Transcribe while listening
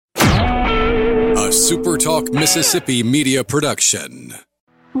SuperTalk Mississippi media production.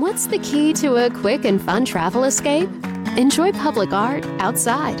 What's the key to a quick and fun travel escape? Enjoy public art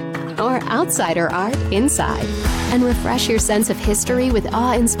outside, or outsider art inside, and refresh your sense of history with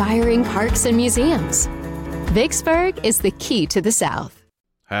awe-inspiring parks and museums. Vicksburg is the key to the South.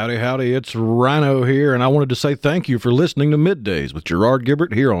 Howdy, howdy, it's Rhino here, and I wanted to say thank you for listening to MidDays with Gerard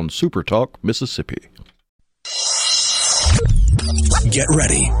Gibert here on SuperTalk Mississippi. Get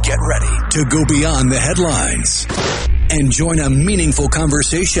ready to go beyond the headlines and join a meaningful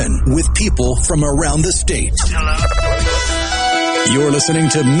conversation with people from around the state. Hello. You're listening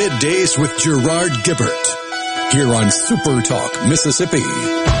to MidDays with Gerard Gibert here on SuperTalk Mississippi.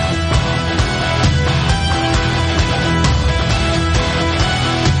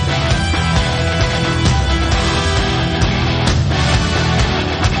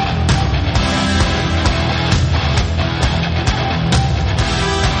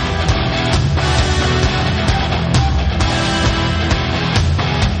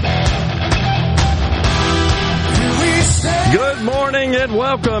 And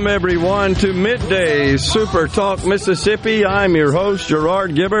welcome, everyone, to MidDays Super Talk Mississippi. I'm your host,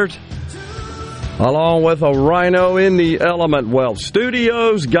 Gerard Gibert, along with a Rhino in the Element Wealth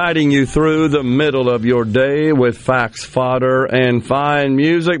Studios, guiding you through the middle of your day with facts, fodder, and fine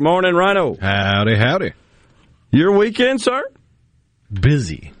music. Morning, Rhino. Howdy, howdy. Your weekend, sir?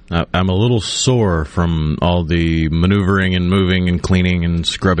 Busy. I'm a little sore from all the maneuvering and moving and cleaning and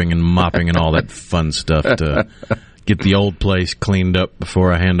scrubbing and mopping and all that fun stuff to get the old place cleaned up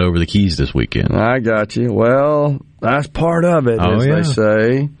before I hand over the keys this weekend. I got you. Well, that's part of it, they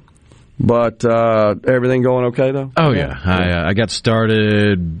say. But everything going okay, though? Oh, yeah. I got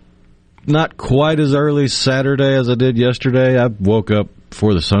started not quite as early Saturday as I did yesterday. I woke up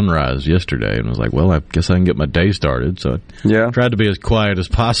before the sunrise yesterday and was like, well, I guess I can get my day started. So I tried to be as quiet as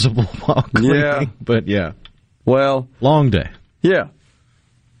possible while cleaning. Yeah. But, yeah. Well, long day. Yeah.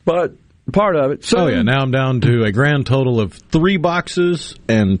 But part of it. So, now I'm down to a grand total of 3 boxes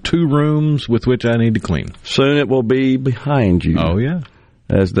and 2 rooms with which I need to clean. Soon it will be behind you. Oh, yeah.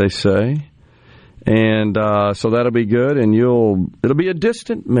 As they say. And so that'll be good, and it'll be a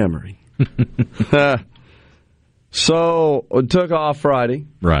distant memory. So I took off Friday.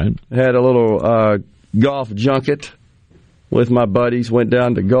 Right. Had a little golf junket with my buddies. Went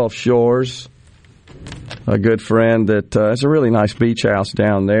down to Gulf Shores. A good friend that has a really nice beach house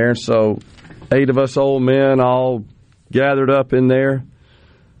down there. So 8 of us old men all gathered up in there.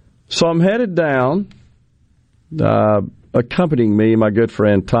 So I'm headed down. Accompanying me, my good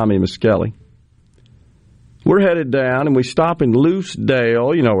friend Tommy Miskelly. We're headed down, and we stop in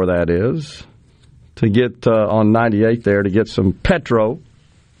Loosedale, you know where that is, to get on 98 there to get some petrol.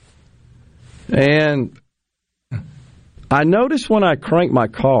 And I noticed when I crank my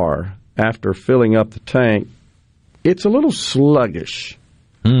car after filling up the tank, it's a little sluggish.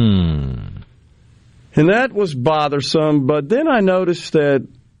 And that was bothersome, but then I noticed that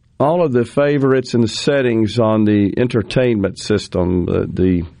all of the favorites and the settings on the entertainment system,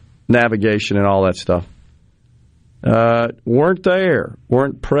 the navigation and all that stuff,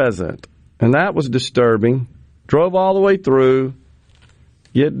 weren't present. And that was disturbing. Drove all the way through,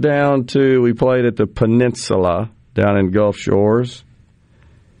 get down to, we played at the Peninsula down in Gulf Shores,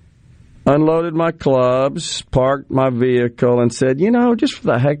 unloaded my clubs, parked my vehicle, and said, just for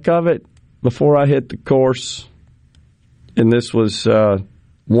the heck of it, before I hit the course, and this was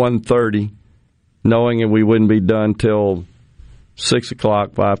 1:30, knowing that we wouldn't be done till 6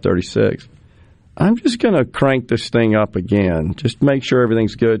 o'clock, 5:36. I'm just going to crank this thing up again, just make sure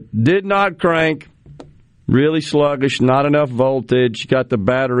everything's good. Did not crank. Really sluggish, not enough voltage. Got the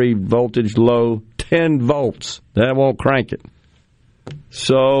battery voltage low, 10 volts. That won't crank it.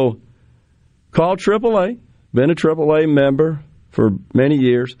 So called AAA. Been a AAA member for many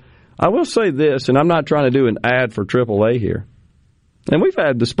years. I will say this, and I'm not trying to do an ad for AAA here. And we've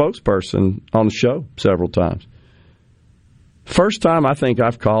had the spokesperson on the show several times. First time I think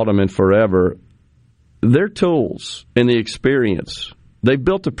I've called them in forever. Their tools and the experience, they've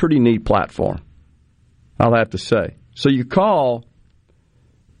built a pretty neat platform, I'll have to say. So you call,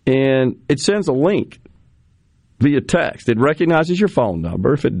 and it sends a link via text. It recognizes your phone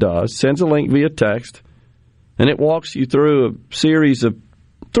number, if it does, sends a link via text, and it walks you through a series of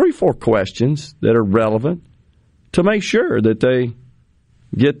 3-4 questions that are relevant to make sure that they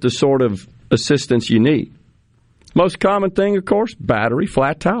get the sort of assistance you need. Most common thing, of course, battery,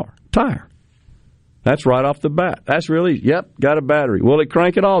 flat tire. That's right off the bat. That's really, got a battery. Will it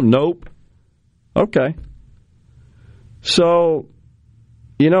crank it all? Nope. Okay. So,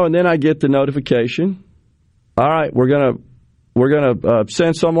 and then I get the notification. All right, we're gonna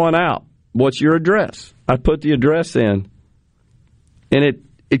send someone out. what's your address? I put the address in, and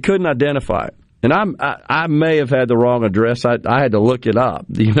it couldn't identify it. And I may have had the wrong address. I had to look it up,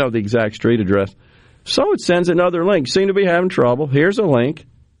 the exact street address. So it sends another link. Seem to be having trouble. Here's a link.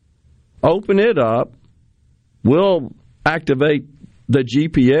 Open it up. We'll activate the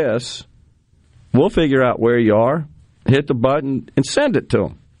GPS. We'll figure out where you are, hit the button, and send it to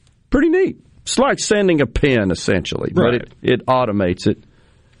them. Pretty neat. It's like sending a pin, essentially, right. But it automates it.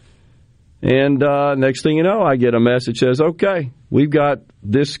 And next thing you know, I get a message that says, okay, we've got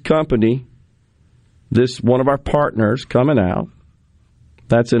this company, this one of our partners coming out.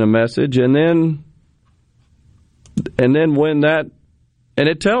 That's in a message. And then when that, and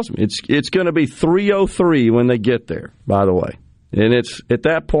it tells me it's going to be 3:03 when they get there, by the way. And it's at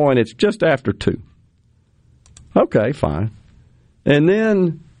that point, it's just after 2. Okay, fine. And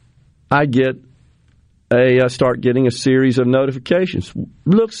then I start getting a series of notifications.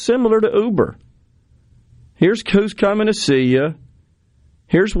 Looks similar to Uber. Here's who's coming to see you.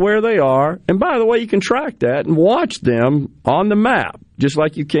 Here's where they are. And by the way, you can track that and watch them on the map, just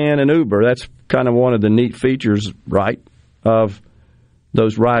like you can in Uber. That's kind of one of the neat features, right, of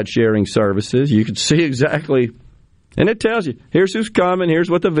those ride-sharing services. You can see exactly, and it tells you, here's who's coming, here's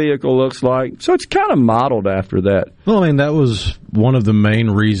what the vehicle looks like. So it's kind of modeled after that. Well, I mean, that was one of the main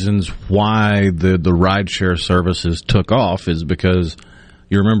reasons why the rideshare services took off, is because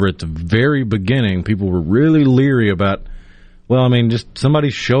you remember at the very beginning, people were really leery about, well, I mean, just somebody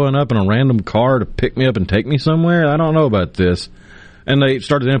showing up in a random car to pick me up and take me somewhere. I don't know about this. And they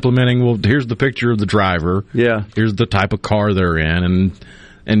started implementing, well, here's the picture of the driver. Yeah. Here's the type of car they're in.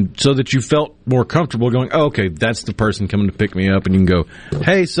 And so that you felt more comfortable going, oh, okay, that's the person coming to pick me up. And you can go,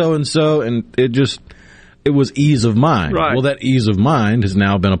 hey, so-and-so. And it was ease of mind. Right. Well, that ease of mind has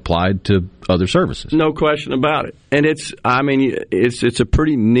now been applied to other services. No question about it. And it's a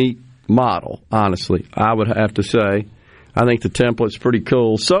pretty neat model, honestly, I would have to say. I think the template's pretty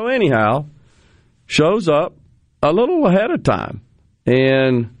cool. So anyhow, shows up a little ahead of time.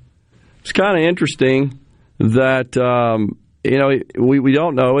 And it's kind of interesting that we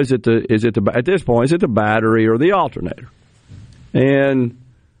don't know, is it at this point, is it the battery or the alternator? And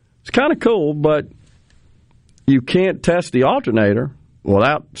it's kind of cool, but you can't test the alternator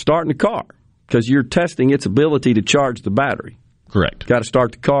without starting the car, because you're testing its ability to charge the battery. Correct. Got to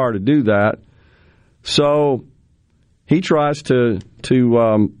start the car to do that. So he tries to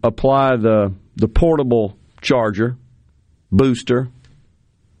apply the portable charger booster,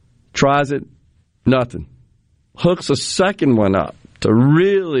 tries it, nothing. Hooks a second one up to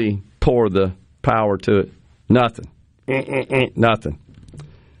really pour the power to it, nothing. Nothing.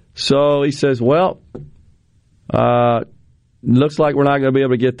 So he says, well, looks like we're not going to be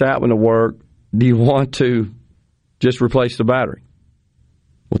able to get that one to work. Do you want to just replace the battery?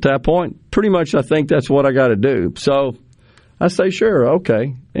 Well, at that point, pretty much I think that's what I got to do. So I say, sure,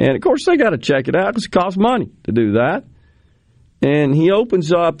 okay. And, of course, they got to check it out because it costs money to do that. And he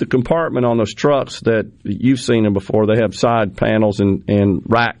opens up the compartment on those trucks that you've seen them before. They have side panels and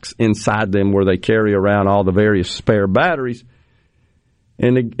racks inside them where they carry around all the various spare batteries.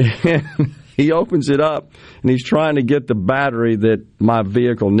 And he opens it up, and he's trying to get the battery that my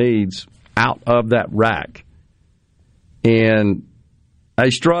vehicle needs out of that rack. And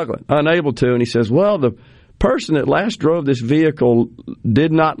he's struggling, unable to. And he says, well, the person that last drove this vehicle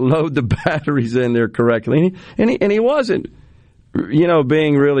did not load the batteries in there correctly. And he wasn't,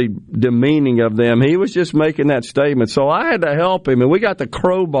 being really demeaning of them. He was just making that statement. So I had to help him, and we got the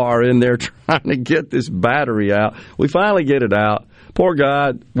crowbar in there trying to get this battery out. We finally get it out. Poor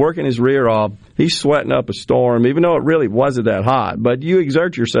guy, working his rear off. He's sweating up a storm, even though it really wasn't that hot. But you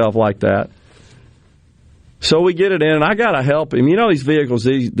exert yourself like that. So we get it in, and I got to help him. These vehicles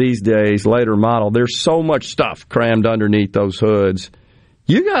these days, later model, there's so much stuff crammed underneath those hoods.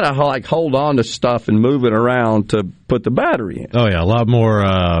 You got to hold on to stuff and move it around to put the battery in. Oh, yeah, a lot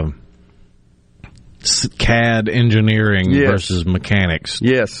more CAD engineering versus mechanics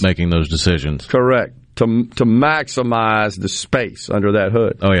making those decisions. Correct. To maximize the space under that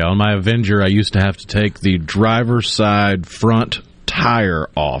hood. Oh, yeah. On my Avenger, I used to have to take the driver's side front tire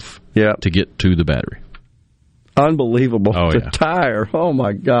off to get to the battery. Unbelievable. Oh, the tire. Oh,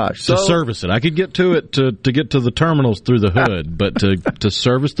 my gosh. To service it. I could get to it to get to the terminals through the hood, but to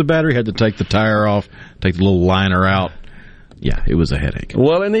service the battery, I had to take the tire off, take the little liner out. Yeah, it was a headache.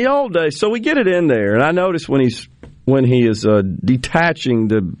 Well, in the old days, so we get it in there, and I notice when he is detaching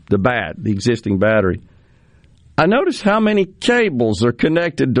the existing battery, I notice how many cables are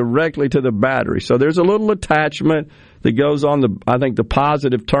connected directly to the battery. So there's a little attachment that goes on the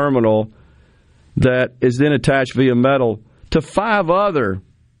positive terminal that is then attached via metal to 5 other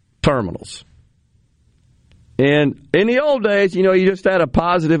terminals. And in the old days, you just had a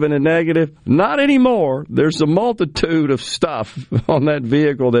positive and a negative. Not anymore. There's a multitude of stuff on that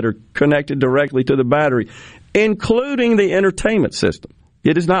vehicle that are connected directly to the battery, including the entertainment system.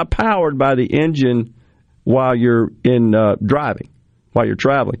 It is not powered by the engine while you're driving, while you're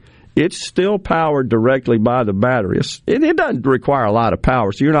traveling. It's still powered directly by the battery. It doesn't require a lot of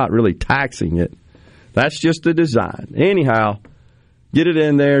power, so you're not really taxing it. That's just the design. Anyhow, get it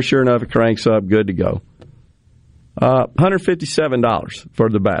in there. Sure enough, it cranks up. Good to go. $157 for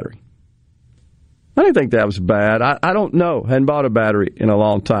the battery. I didn't think that was bad. I don't know. Hadn't bought a battery in a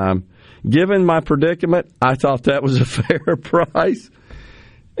long time. Given my predicament, I thought that was a fair price.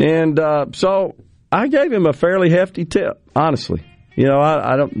 And so I gave him a fairly hefty tip, honestly.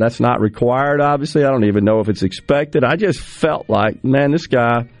 I don't. That's not required, obviously. I don't even know if it's expected. I just felt like, man, this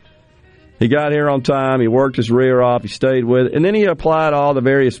guy, he got here on time. He worked his rear off. He stayed with it. And then he applied all the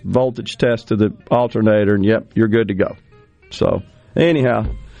various voltage tests to the alternator, and, yep, you're good to go. So, anyhow,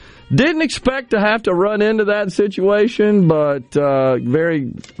 didn't expect to have to run into that situation, but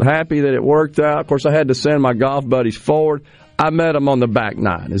very happy that it worked out. Of course, I had to send my golf buddies forward. I met them on the back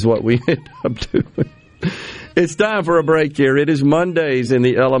nine is what we ended up doing. It's time for a break here. It is Mondays in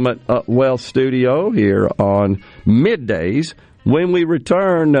the Element Wealth Studio here on Middays. When we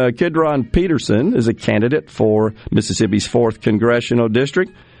return, Kidron Peterson is a candidate for Mississippi's 4th Congressional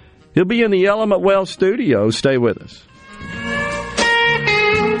District. He'll be in the Element Wealth Studio. Stay with us.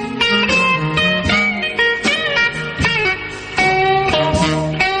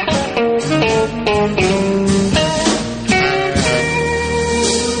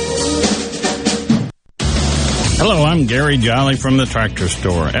 Hello, I'm Gary Jolly from the Tractor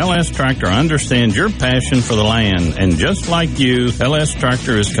Store. LS Tractor understands your passion for the land, and just like you, LS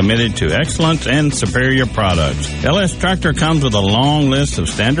Tractor is committed to excellence and superior products. LS Tractor comes with a long list of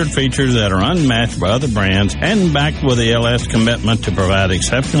standard features that are unmatched by other brands and backed with the LS commitment to provide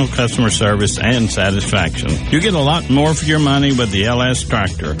exceptional customer service and satisfaction. You get a lot more for your money with the LS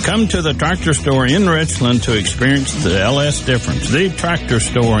Tractor. Come to the Tractor Store in Richland to experience the LS difference. The Tractor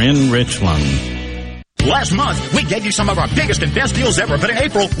Store in Richland. Last month, we gave you some of our biggest and best deals ever, but in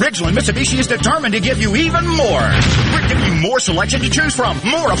April, Ridgeland Mitsubishi is determined to give you even more. We're giving you more selection to choose from,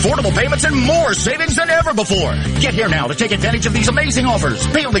 more affordable payments, and more savings than ever before. Get here now to take advantage of these amazing offers.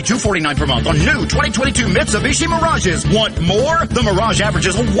 Pay only $249 per month on new 2022 Mitsubishi Mirages. Want more? The Mirage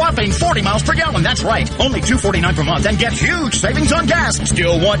averages a whopping 40 miles per gallon. That's right. Only $249 per month and get huge savings on gas.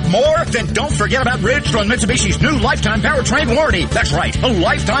 Still want more? Then don't forget about Ridgeland Mitsubishi's new lifetime powertrain warranty. That's right. A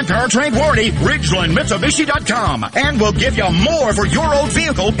lifetime powertrain warranty. Ridgeland Mitsubishi.com. And we'll give you more for your old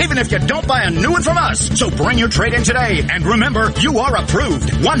vehicle, even if you don't buy a new one from us. So bring your trade-in today. And remember, you are approved.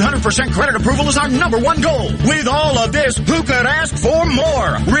 100% credit approval is our #1 goal. With all of this, who could ask for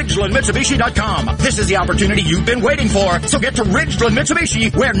more? RidgelandMitsubishi.com. This is the opportunity you've been waiting for. So get to Ridgeland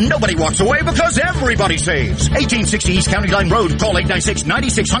Mitsubishi, where nobody walks away because everybody saves. 1860 East County Line Road. Call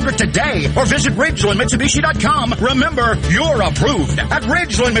 896-9600 today. Or visit RidgelandMitsubishi.com. Remember, you're approved at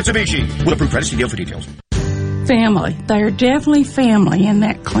Ridgeland Mitsubishi. With approved credit, see deal for details. Family. They are definitely family in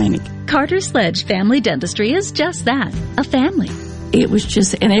that clinic. Carter Sledge Family Dentistry is just that, a family. It was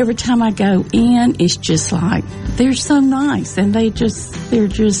just, and every time I go in, it's just like, they're so nice, and they're just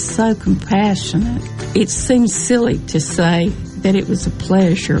so compassionate. It seems silly to say that it was a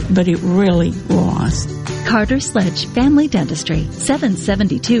pleasure, but it really was. Carter Sledge Family Dentistry,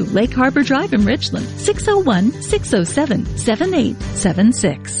 772 Lake Harbor Drive in Richland,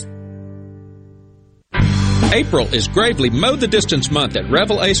 601-607-7876. April is Gravely Mow the Distance month at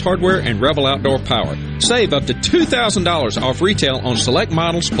Revel Ace Hardware and Revel Outdoor Power. Save up to $2,000 off retail on select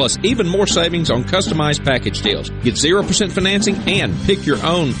models, plus even more savings on customized package deals. Get 0% financing and pick your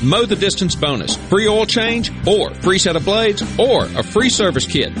own Mow the Distance bonus. Free oil change, or free set of blades, or a free service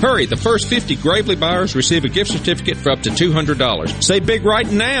kit. Hurry, the first 50 Gravely buyers receive a gift certificate for up to $200. Save big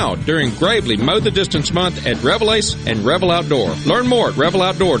right now during Gravely Mow the Distance month at Revel Ace and Revel Outdoor. Learn more at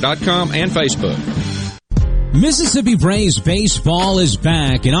reveloutdoor.com and Facebook. Mississippi Braves baseball is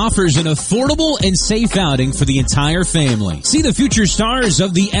back and offers an affordable and safe outing for the entire family. See the future stars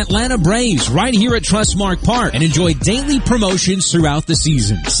of the Atlanta Braves right here at Trustmark Park and enjoy daily promotions throughout the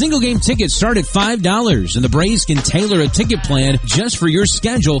season. Single game tickets start at $5 and the Braves can tailor a ticket plan just for your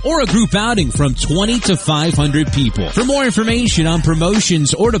schedule or a group outing from 20 to 500 people. For more information on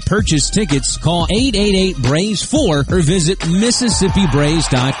promotions or to purchase tickets, call 888-BRAVES-4 or visit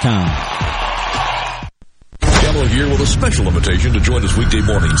MississippiBraves.com. Here with a special invitation to join us weekday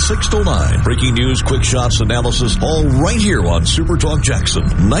morning, 6 to 9. Breaking news, quick shots, analysis, all right here on SuperTalk Jackson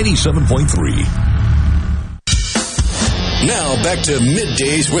 97.3. Now back to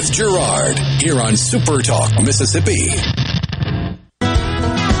Middays with Gerard here on SuperTalk Mississippi.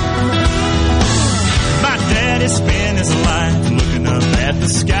 My daddy spent his life looking up at the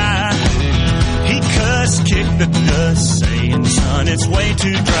sky. He cussed, kicked the dust, saying, son, it's way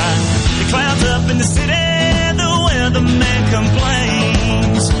too dry. The clouds up in the city, the weatherman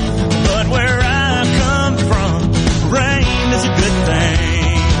complains. But where I come from, rain is a good thing.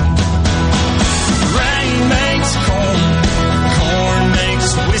 Rain makes corn, corn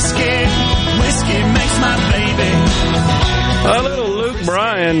makes whiskey, whiskey makes my baby. A little Luke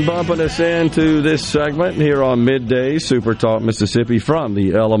Bryan bumping us into this segment here on Midday Super Talk Mississippi from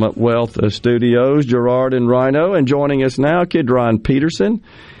the Element Wealth Studios. Gerard and Rhino, and joining us now, Kidron Peterson.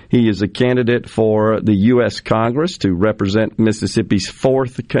 He is a candidate for the U.S. Congress to represent Mississippi's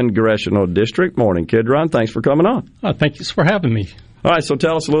 4th Congressional District. Morning, Kidron. Thanks for coming on. Thank you for having me. All right, so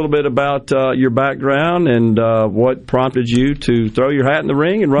tell us a little bit about your background and what prompted you to throw your hat in the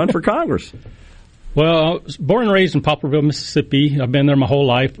ring and run for Congress. Well, I was born and raised in Poplarville, Mississippi. I've been there my whole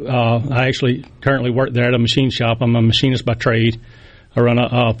life. I actually currently work there at a machine shop. I'm a machinist by trade. I run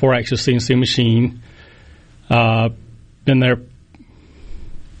a 4-axis CNC machine. Been there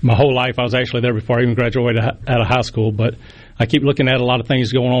my whole life. I was actually there before I even graduated out of high school. But I keep looking at a lot of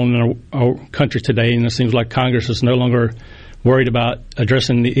things going on in our country today, and it seems like Congress is no longer worried about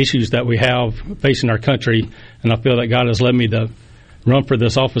addressing the issues that we have facing our country. And I feel that God has led me to run for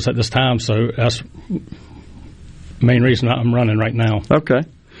this office at this time, so that's the main reason I'm running right now. Okay.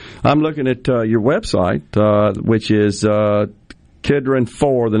 I'm looking at your website, which is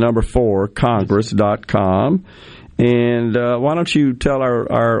Kidron4, Congress.com. And why don't you tell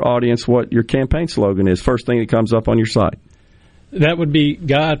our audience what your campaign slogan is, first thing that comes up on your site? That would be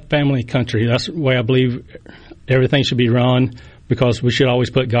God, family, country. That's the way I believe everything should be run, because we should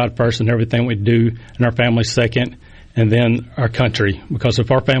always put God first in everything we do, and our family second, and then our country. Because if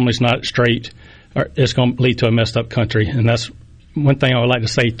our family's not straight, it's going to lead to a messed up country. And that's one thing I would like to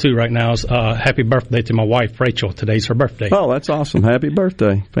say, too, right now is happy birthday to my wife, Rachel. Today's her birthday. Oh, that's awesome. Happy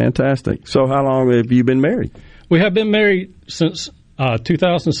birthday. Fantastic. So how long have you been married? We have been married since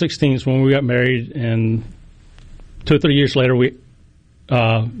 2016 is when we got married, and 2 or 3 years later we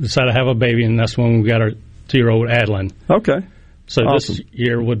decided to have a baby, and that's when we got our 2-year-old Adeline. Okay. So awesome. This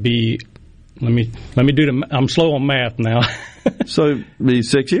year would be, let me do I'm slow on math now. So it'd be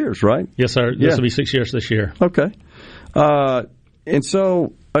 6 years, right? Yes, sir. This will be 6 years this year. Okay. And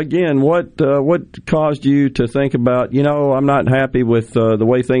so, again, what caused you to think about, I'm not happy with the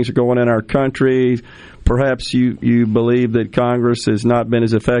way things are going in our country. Perhaps you believe that Congress has not been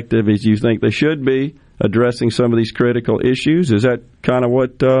as effective as you think they should be addressing some of these critical issues. Is that kind of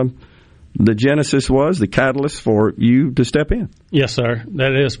what the genesis was, the catalyst for you to step in? Yes, sir.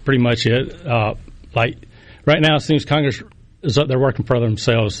 That is pretty much it. Like right now, it seems Congress is up there working for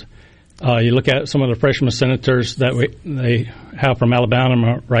themselves. You look at some of the freshman senators that they have from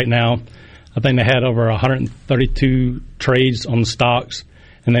Alabama right now. I think they had over 132 trades on the stocks,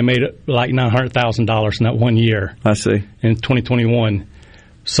 and they made it like $900,000 in that 1 year. I see. In 2021.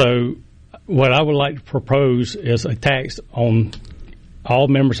 So what I would like to propose is a tax on all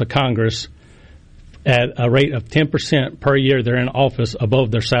members of Congress at a rate of 10% per year they're in office above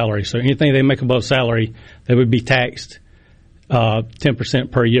their salary. So anything they make above salary, they would be taxed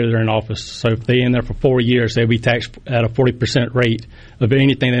 10% per year they're in office. So if they're in there for 4 years, they'll be taxed at a 40% rate of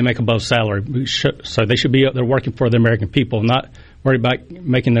anything they make above salary. So they should be up there working for the American people, not worried about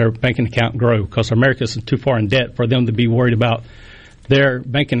making their banking account grow, because America's too far in debt for them to be worried about their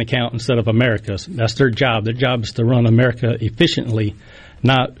banking account instead of America's. That's their job. Their job is to run America efficiently,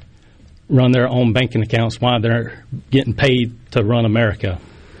 not run their own banking accounts while they're getting paid to run America.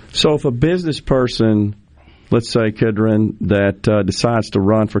 So if a business person, let's say, Kidron, that decides to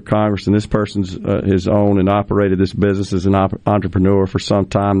run for Congress, and this person's has owned and operated this business as an entrepreneur for some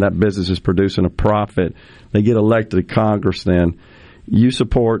time, that business is producing a profit, they get elected to Congress, then you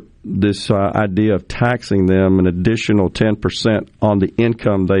support this idea of taxing them an additional 10% on the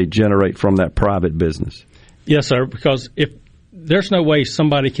income they generate from that private business? Yes, sir, because if there's no way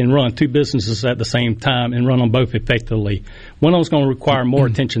somebody can run two businesses at the same time and run them both effectively. One of them's going to require more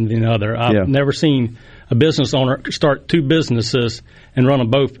attention than the other. I've never seen a business owner start two businesses and run them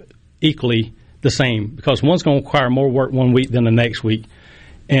both equally the same, because one's going to require more work one week than the next week.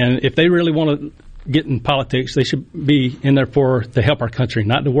 And if they really want to get in politics, they should be in there to help our country,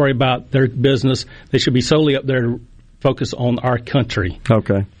 not to worry about their business. They should be solely up there to focus on our country.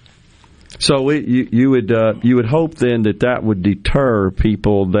 Okay. So you would hope then that would deter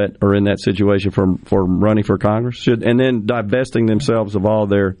people that are in that situation from running for Congress, and then divesting themselves of all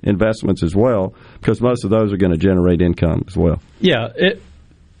their investments as well, because most of those are going to generate income as well. Yeah,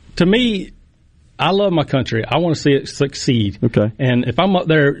 to me, I love my country. I want to see it succeed. Okay. And if I'm up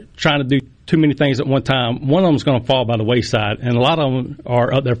there trying to do too many things at one time, one of them is going to fall by the wayside, and a lot of them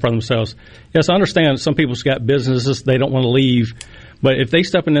are up there for themselves. Yes, I understand some people's got businesses, they don't want to leave, but if they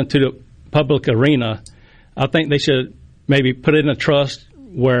step into the public arena, I think they should maybe put it in a trust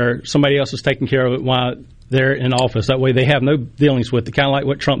where somebody else is taking care of it while they're in office. That way they have no dealings with it, kind of like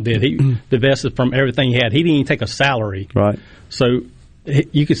what Trump did. He divested from everything he had. He didn't even take a salary. Right. So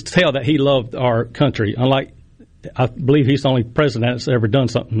you could tell that he loved our country, unlike I believe he's the only president that's ever done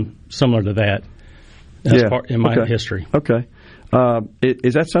something similar to that. That's part in my history. Okay.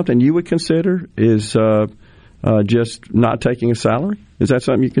 Is that something you would consider, is just not taking a salary? Is that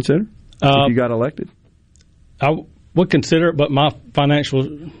something you consider if you got elected? I would consider it, but my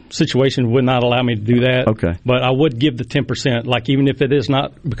financial situation would not allow me to do that. Okay. But I would give the 10%. Like, even if it is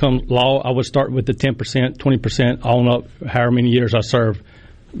not become law, I would start with the 10%, 20% on up however many years I serve.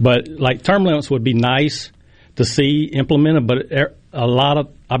 But, like, term limits would be nice to see implemented, but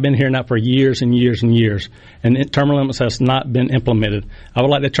I've been hearing that for years and years and years, and term limits has not been implemented. I would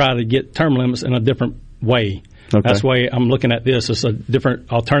like to try to get term limits in a different way. Okay. That's the way I'm looking at this as a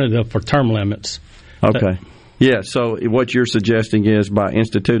different alternative for term limits. Okay. Yeah, so what you're suggesting is by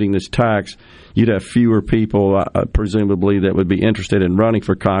instituting this tax, you'd have fewer people, presumably, that would be interested in running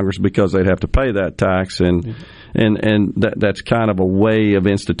for Congress because they'd have to pay that tax, and that's kind of a way of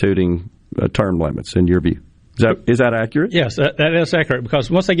instituting term limits, in your view. Is that accurate? Yes, that is accurate, because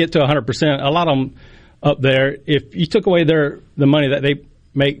once they get to 100%, a lot of them up there, if you took away the money that they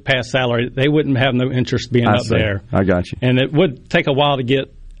make past salary, they wouldn't have no interest being up there. I got you. And it would take a while to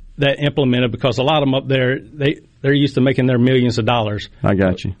get that implemented, because a lot of them up there, they're used to making their millions of dollars. I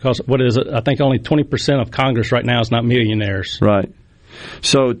got you. Because what is it? I think only 20% of Congress right now is not millionaires. Right.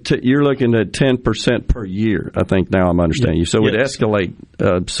 So you're looking at 10% per year, I think now I'm understanding you. So it would escalate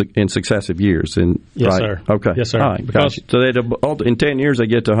in successive years. Yes, right? sir. Okay. Yes, sir. All right. Because so in 10 years they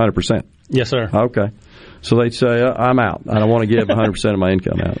get to 100%. Yes, sir. Okay. So they'd say, I'm out. I don't want to give 100% of my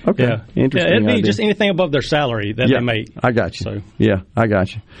income out. Okay. Yeah. Interesting. It'd be idea. just anything above their salary that they make. I got you. So. Yeah, I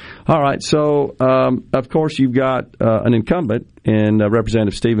got you. All right. So, of course, you've got an incumbent in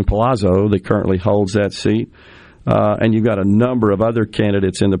Representative Stephen Palazzo that currently holds that seat. And you've got a number of other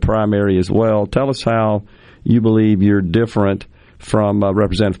candidates in the primary as well. Tell us how you believe you're different from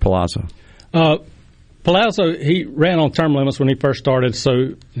Representative Palazzo. Palazzo, he ran on term limits when he first started,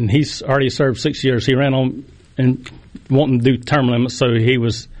 and he's already served 6 years. He ran on and wanting to do term limits, so he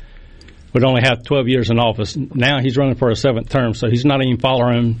would only have 12 years in office. Now he's running for a 7th term, so he's not even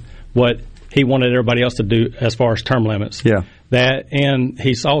following what he wanted everybody else to do as far as term limits. Yeah. That, and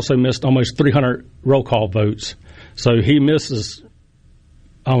he's also missed almost 300 roll call votes. So he misses,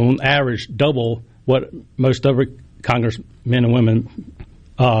 on average, double what most other congressmen and women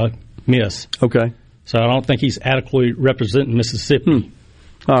miss. Okay. So I don't think he's adequately representing Mississippi.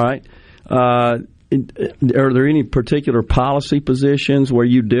 All right. Are there any particular policy positions where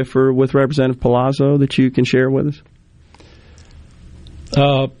you differ with Representative Palazzo that you can share with us?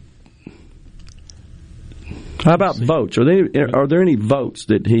 How about votes? Are there any votes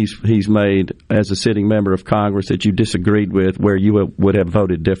that he's made as a sitting member of Congress that you disagreed with, where you would have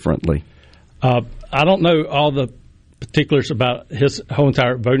voted differently? I don't know all the particulars about his whole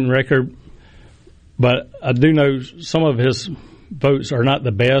entire voting record, but I do know some of his votes are not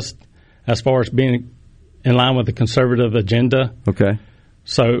the best as far as being in line with the conservative agenda. Okay.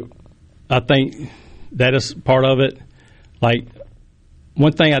 So I think that is part of it. Like,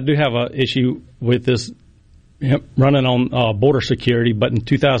 one thing I do have an issue with is running on border security, but in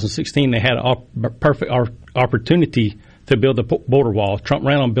 2016 they had a perfect opportunity to build a border wall. Trump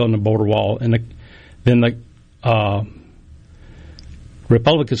ran on building a border wall, and then the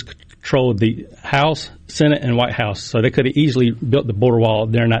Republicans controlled the House, Senate, and White House, so they could have easily built the border wall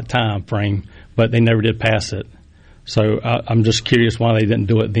during that time frame, but they never did pass it. So I'm just curious why they didn't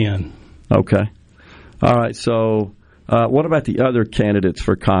do it then. Okay. All right, so what about the other candidates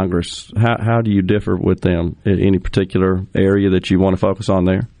for Congress? How do you differ with them in any particular area that you want to focus on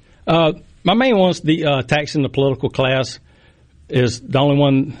there? My main one is the taxing the political class is the only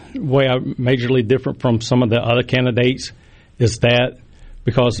one way I'm majorly different from some of the other candidates is that,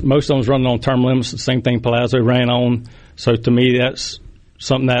 because most of them's running on term limits, the same thing Palazzo ran on. So to me, that's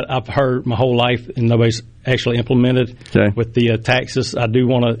something that I've heard my whole life and nobody's actually implemented. Okay. With the taxes. I do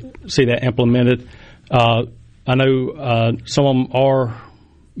want to see that implemented. I know some of them are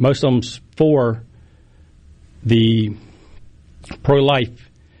most of them's for the pro-life,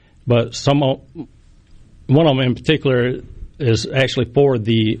 but one of them in particular is actually for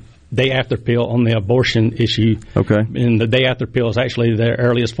the day after pill on the abortion issue. Okay. And the day after pill is actually the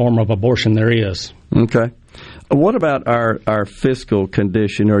earliest form of abortion there is. Okay. What about our fiscal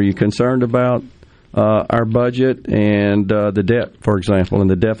condition? Are you concerned about our budget and the debt, for example, and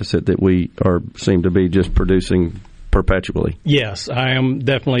the deficit that we seem to be just producing perpetually? Yes, I am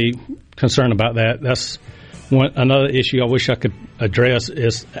definitely concerned about that. That's another issue I wish I could address,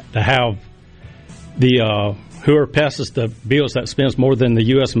 is to have the whoever passes the bills that spends more than the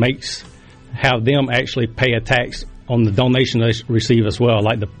U.S. makes, have them actually pay a tax on the donation they receive as well.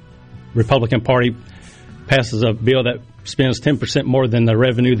 Like the Republican Party passes a bill that spends 10% more than the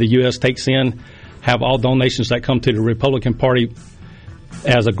revenue the U.S. takes in, have all donations that come to the Republican Party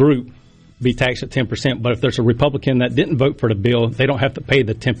as a group be taxed at 10%. But if there's a Republican that didn't vote for the bill, they don't have to pay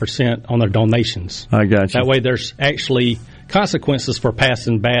the 10% on their donations. I got you. That way there's actually consequences for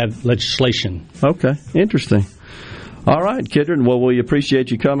passing bad legislation. Okay, interesting. All right, Kidron. Well, we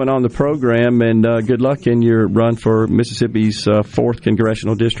appreciate you coming on the program, and good luck in your run for Mississippi's 4th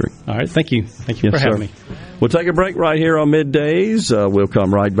Congressional District. All right, thank you. Thank you for having me. We'll take a break right here on Middays. We'll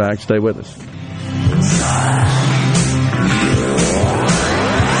come right back. Stay with us.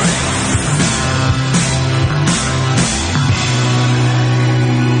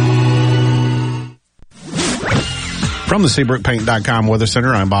 From the SeabrookPaint.com Weather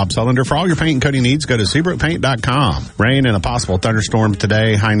Center, I'm Bob Sullender. For all your paint and coating needs, go to SeabrookPaint.com. Rain and a possible thunderstorm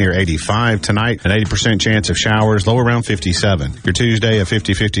today, high near 85. Tonight, an 80% chance of showers, low around 57. Your Tuesday, a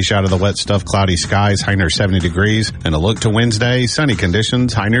 50-50 shot of the wet stuff, cloudy skies, high near 70 degrees. And a look to Wednesday, sunny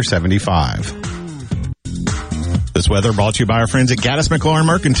conditions, high near 75. This weather brought to you by our friends at Gaddis McLaurin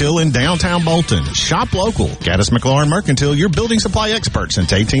Mercantile in downtown Bolton. Shop local. Gaddis McLaurin Mercantile, your building supply expert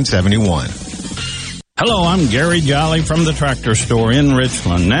since 1871. Hello, I'm Gary Jolly from the Tractor Store in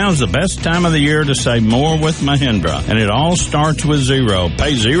Richland. Now's the best time of the year to save more with Mahindra, and it all starts with zero.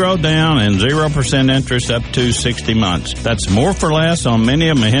 Pay zero down and 0% interest up to 60 months. That's more for less on many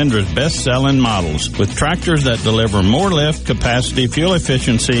of Mahindra's best-selling models, with tractors that deliver more lift, capacity, fuel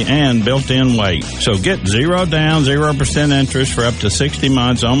efficiency, and built-in weight. So get zero down, 0% interest for up to 60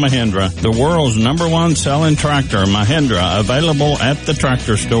 months on Mahindra, the world's #1 selling tractor, Mahindra, available at the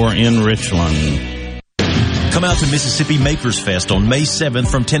Tractor Store in Richland. Come out to Mississippi Makers Fest on May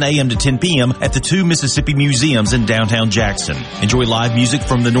 7th from 10 a.m. to 10 p.m. at the 2 Mississippi Museums in downtown Jackson. Enjoy live music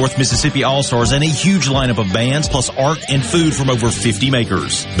from the North Mississippi All-Stars and a huge lineup of bands, plus art and food from over 50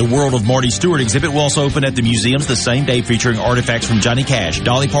 makers. The World of Marty Stewart exhibit will also open at the museums the same day, featuring artifacts from Johnny Cash,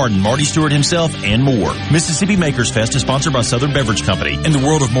 Dolly Parton, Marty Stewart himself, and more. Mississippi Makers Fest is sponsored by Southern Beverage Company, and the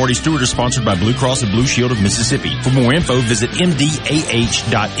World of Marty Stewart is sponsored by Blue Cross and Blue Shield of Mississippi. For more info, visit mdah.ms.gov.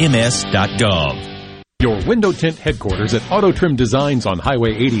 Your window tint headquarters at Auto Trim Designs on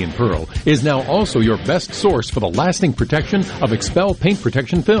Highway 80 in Pearl is now also your best source for the lasting protection of Expel paint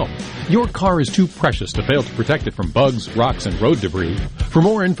protection film. Your car is too precious to fail to protect it from bugs, rocks, and road debris. For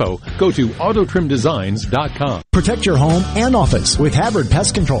more info, go to autotrimdesigns.com. Protect your home and office with Havard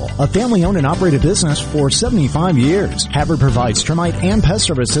Pest Control, a family-owned and operated business for 75 years. Havard provides termite and pest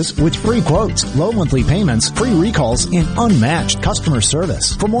services with free quotes, low monthly payments, free recalls, and unmatched customer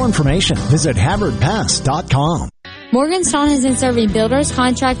service. For more information, visit HavardPest.com. Morganstone has been serving builders,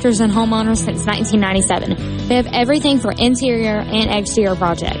 contractors, and homeowners since 1997. They have everything for interior and exterior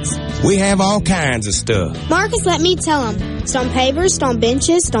projects. We have all kinds of stuff. Marcus, let me tell them. Stone pavers, stone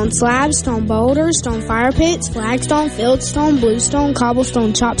benches, stone slabs, stone boulders, stone fire pits, flagstone, fieldstone, bluestone,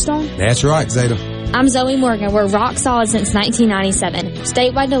 cobblestone, chopstone. That's right, Zeta. I'm Zoe Morgan. We're rock solid since 1997.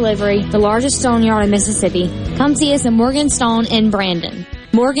 Statewide delivery, the largest stone yard in Mississippi. Come see us in Morganstone in Brandon.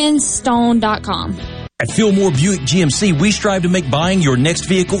 Morganstone.com. At Fillmore Buick GMC, we strive to make buying your next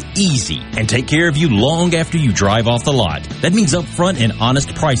vehicle easy and take care of you long after you drive off the lot. That means upfront and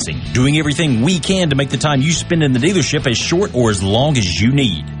honest pricing, doing everything we can to make the time you spend in the dealership as short or as long as you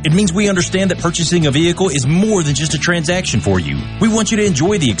need. It means we understand that purchasing a vehicle is more than just a transaction for you. We want you to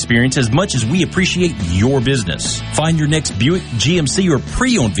enjoy the experience as much as we appreciate your business. Find your next Buick, GMC, or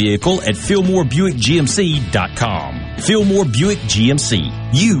pre-owned vehicle at FillmoreBuickGMC.com. Fillmore Buick GMC.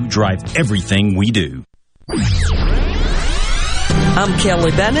 You drive everything we do. I'm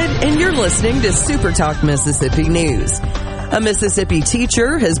Kelly Bennett, and you're listening to SuperTalk Mississippi News. A Mississippi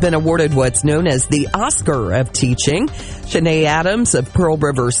teacher has been awarded what's known as the Oscar of Teaching. Shanae Adams of Pearl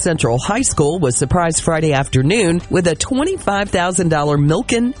River Central High School was surprised Friday afternoon with a $25,000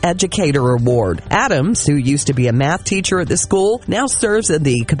 Milken Educator Award. Adams, who used to be a math teacher at the school, now serves in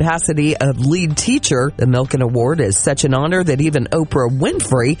the capacity of lead teacher. The Milken Award is such an honor that even Oprah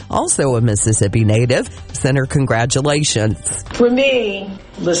Winfrey, also a Mississippi native, sent her congratulations. For me,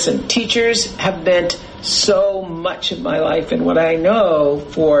 listen, teachers have meant so much in my life, and what I know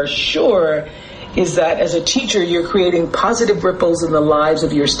for sure is that as a teacher, you're creating positive ripples in the lives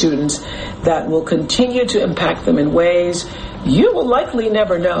of your students that will continue to impact them in ways you will likely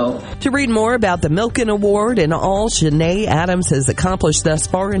never know. To read more about the Milken Award and all Shanae Adams has accomplished thus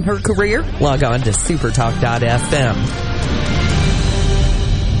far in her career, log on to supertalk.fm.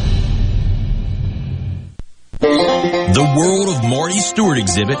 The World of Marty Stewart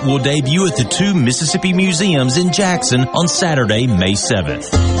exhibit will debut at the 2 Mississippi Museums in Jackson on Saturday, May 7th.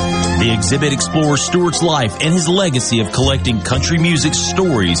 The exhibit explores Stewart's life and his legacy of collecting country music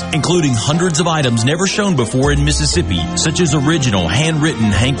stories, including hundreds of items never shown before in Mississippi, such as original handwritten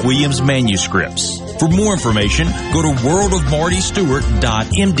Hank Williams manuscripts. For more information, go to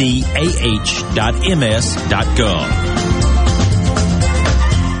worldofmartystewart.mdah.ms.gov.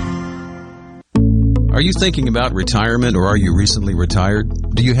 Are you thinking about retirement, or are you recently retired?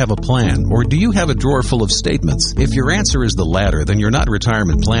 Do you have a plan, or do you have a drawer full of statements? If your answer is the latter, then you're not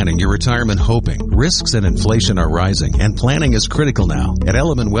retirement planning, you're retirement hoping. Risks and inflation are rising, and planning is critical now. At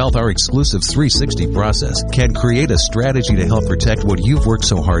Element Wealth, our exclusive 360 process can create a strategy to help protect what you've worked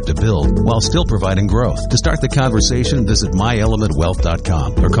so hard to build, while still providing growth. To start the conversation, visit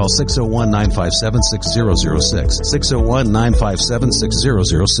myelementwealth.com or call 601-957-6006,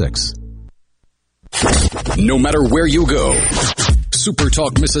 601-957-6006. No matter where you go,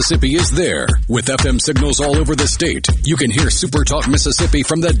 SuperTalk Mississippi is there. With FM signals all over the state, you can hear SuperTalk Mississippi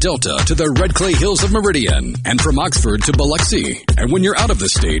from the Delta to the Red Clay Hills of Meridian and from Oxford to Biloxi. And when you're out of the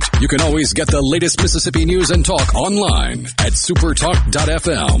state, you can always get the latest Mississippi news and talk online at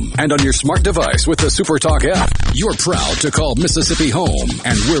supertalk.fm and on your smart device with the SuperTalk app. You're proud to call Mississippi home,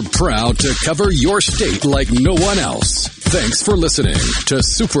 and we're proud to cover your state like no one else. Thanks for listening to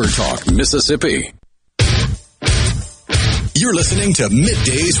SuperTalk Mississippi. You're listening to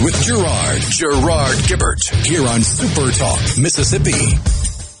Middays with Gerard Gibert, here on SuperTalk Mississippi.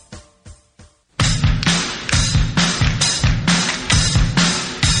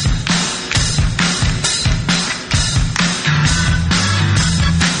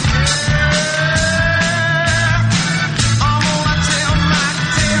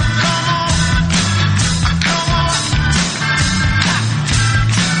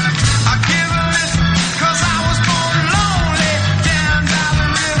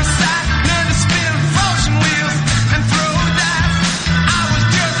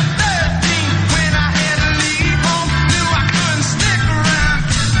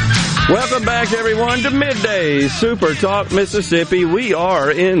 Welcome back, everyone, to Middays, Super Talk Mississippi. We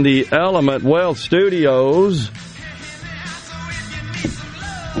are in the Element Wealth Studios.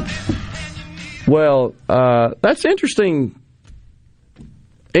 Well, that's interesting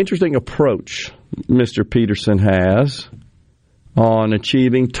approach Mr. Peterson has on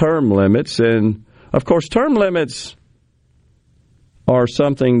achieving term limits. And, of course, term limits are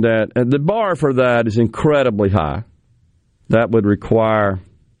something that the bar for that is incredibly high. That would require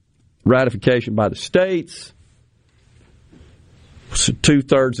ratification by the states,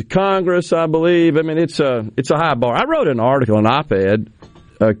 2/3 of Congress, I believe. I mean, it's a high bar. I wrote an article, an op-ed,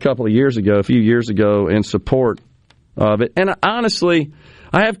 a few years ago, in support of it. And honestly,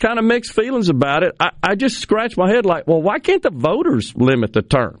 I have kind of mixed feelings about it. I just scratch my head like, well, why can't the voters limit the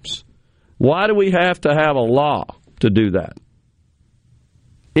terms? Why do we have to have a law to do that?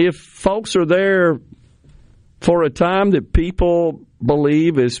 If folks are there for a time that people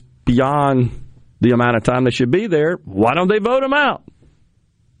believe is beyond the amount of time they should be there, why don't they vote them out?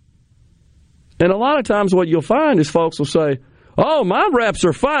 And a lot of times what you'll find is folks will say, oh, my reps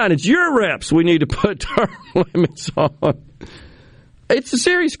are fine, it's your reps we need to put term limits on. It's a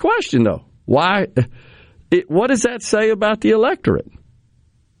serious question, though. Why? What does that say about the electorate?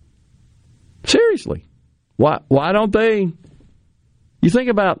 Seriously. Why don't they? You think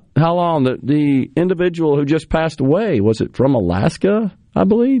about how long the individual who just passed away, was it from Alaska, I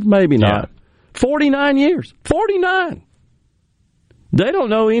believe? Maybe not. Yeah. 49 years. 49. They don't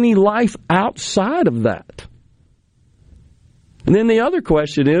know any life outside of that. And then the other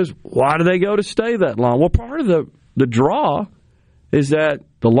question is, why do they go to stay that long? Well, part of the draw is that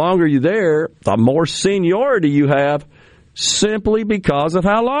the longer you're there, the more seniority you have simply because of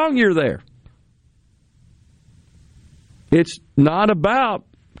how long you're there. It's not about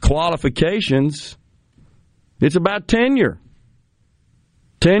qualifications. It's about tenure.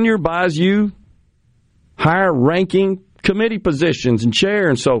 Tenure buys you higher ranking committee positions and chair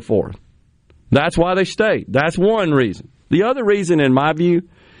and so forth. That's why they stay. That's one reason. The other reason, in my view,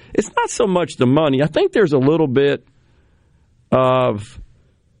 it's not so much the money. I think there's a little bit of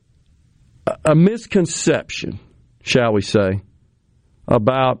a misconception, shall we say,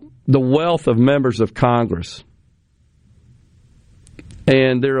 about the wealth of members of Congress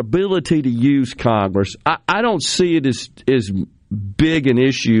and their ability to use Congress. I don't see it as big an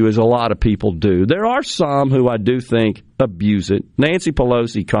issue as a lot of people do. There are some who I do think abuse it. Nancy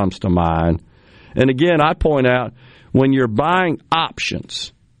Pelosi comes to mind. And again, I point out, when you're buying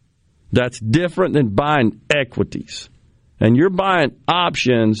options, that's different than buying equities. And you're buying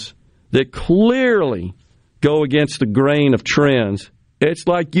options that clearly go against the grain of trends. It's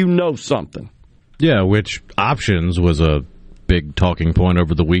like you know something. Yeah, which options was a big talking point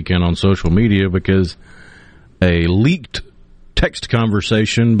over the weekend on social media because a leaked text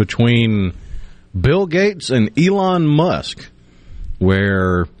conversation between Bill Gates and Elon Musk,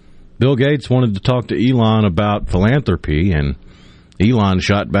 where Bill Gates wanted to talk to Elon about philanthropy, and Elon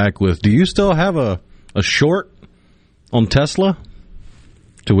shot back with, "Do you still have a short on Tesla?"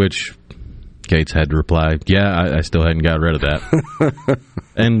 To which Gates had to reply, "Yeah, I still hadn't got rid of that."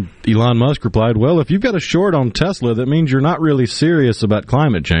 And Elon Musk replied, "Well, if you've got a short on Tesla, that means you're not really serious about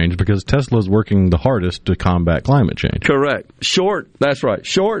climate change because Tesla's working the hardest to combat climate change." Correct. Short, that's right.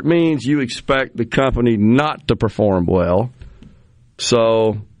 Short means you expect the company not to perform well.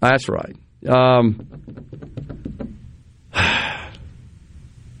 So that's right.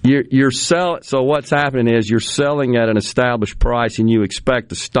 You're selling. So what's happening is you're selling at an established price, and you expect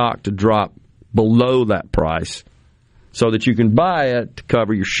the stock to drop below that price so that you can buy it to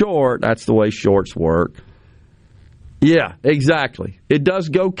cover your short. That's the way shorts work. Yeah, exactly. It does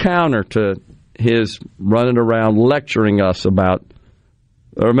go counter to his running around lecturing us about.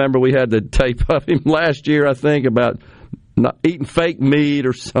 Remember, we had the tape of him last year, I think, about not eating fake meat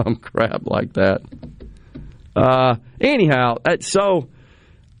or some crap like that. Anyhow, so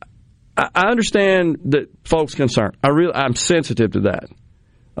I understand that folks' concern. I'm sensitive to that,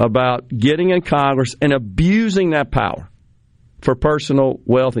 about getting in Congress and abusing that power for personal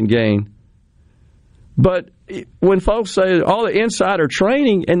wealth and gain. But when folks say all the insider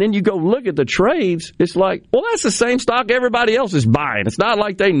trading, and then you go look at the trades, it's like, well, that's the same stock everybody else is buying. It's not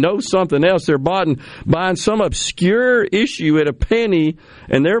like they know something else. They're buying some obscure issue at a penny,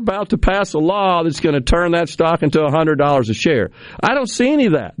 and they're about to pass a law that's going to turn that stock into $100 a share. I don't see any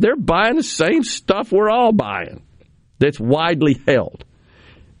of that. They're buying the same stuff we're all buying that's widely held.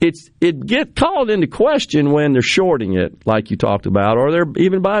 It get called into question when they're shorting it, like you talked about, or they're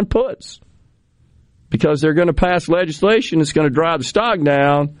even buying puts, because they're going to pass legislation that's going to drive the stock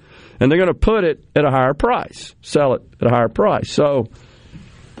down, and they're going to put it at a higher price, sell it at a higher price. So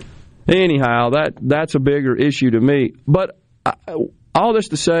anyhow, that's a bigger issue to me. But all this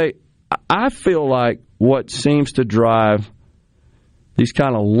to say, I feel like what seems to drive these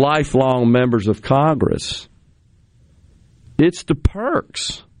kind of lifelong members of Congress, it's the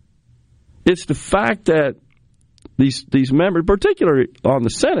perks. It's the fact that these members, particularly on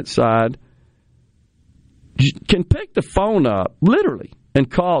the Senate side, can pick the phone up, literally, and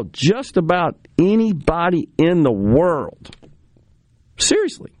call just about anybody in the world.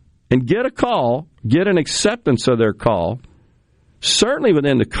 Seriously. And get a call, get an acceptance of their call, certainly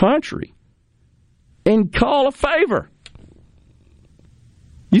within the country, and call a favor.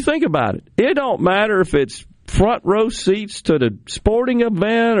 You think about it. It don't matter if it's front row seats to the sporting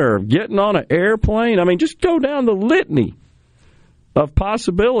event or getting on an airplane. I mean, just go down the litany of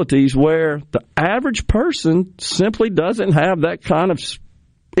possibilities where the average person simply doesn't have that kind of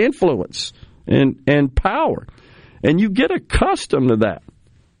influence and power. And you get accustomed to that.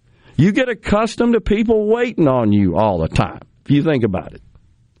 You get accustomed to people waiting on you all the time, if you think about it.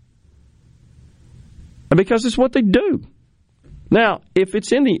 Because it's what they do. Now, if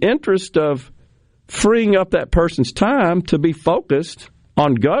it's in the interest of freeing up that person's time to be focused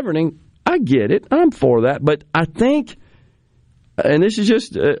on governing, I get it. I'm for that. But I think, and this is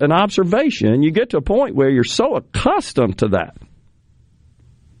just an observation, you get to a point where you're so accustomed to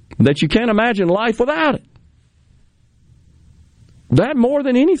that you can't imagine life without it. That more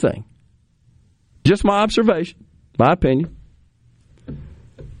than anything. Just my observation, my opinion.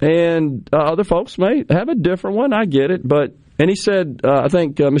 And other folks may have a different one. I get it. But, and he said, I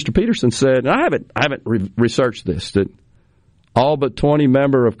think Mr. Peterson said, and I haven't researched this, that all but 20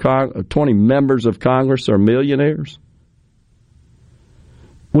 members of Congress are millionaires.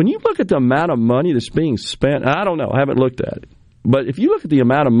 when you look at the amount of money that's being spent, I don't know, I haven't looked at it, but if you look at the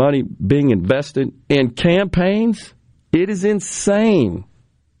amount of money being invested in campaigns, it is insane.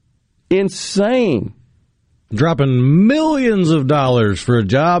 Insane. Dropping millions of dollars for a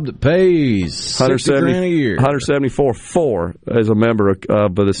job that pays $60,000 a year. 174 as a member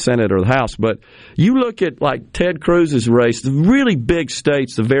of the Senate or the House. But you look at like Ted Cruz's race, the really big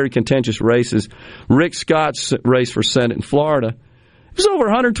states, the very contentious races, Rick Scott's race for Senate in Florida, it was over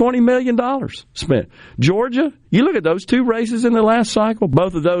 $120 million spent. Georgia, you look at those two races in the last cycle,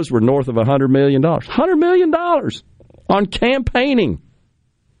 both of those were north of $100 million. $100 million on campaigning.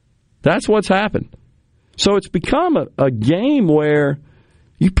 That's what's happened. So it's become a game where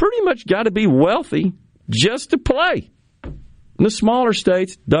you pretty much got to be wealthy just to play. In the smaller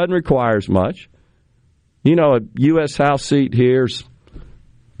states, doesn't require as much. You know, a U.S. House seat here's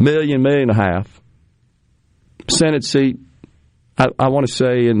 $1.5 million. Senate seat, I want to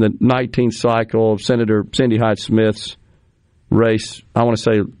say in the 19th cycle of Senator Cindy Hyde-Smith's race, I want to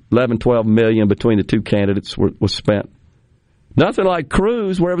say $11-12 million between the two candidates was spent. Nothing like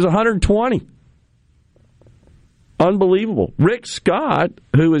Cruz, where it was $120. Unbelievable. Rick Scott,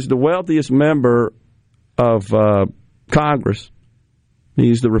 who is the wealthiest member of Congress,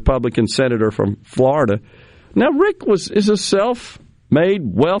 he's the Republican senator from Florida. Now, Rick is a self-made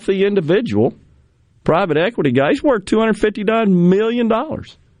wealthy individual, private equity guy. He's worth $259 million.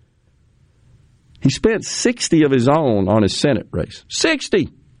 He spent $60 of his own on his Senate race.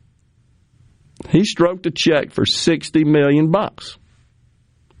 $60. He stroked a check for $60 million.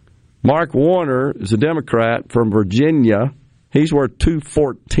 Mark Warner is a Democrat from Virginia. He's worth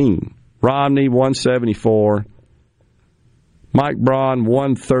 $214. Romney, $174. Mike Braun,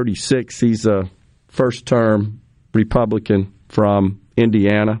 $136. He's a first-term Republican from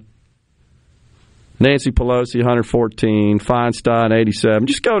Indiana. Nancy Pelosi, $114. Feinstein, $87.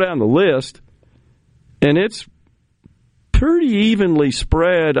 Just go down the list, and it's pretty evenly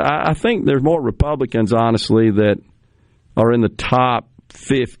spread. I think there's more Republicans, honestly, that are in the top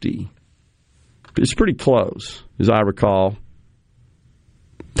 50. It's pretty close, as I recall.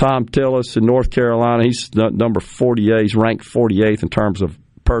 Tom Tillis in North Carolina, he's number 48. He's ranked 48th in terms of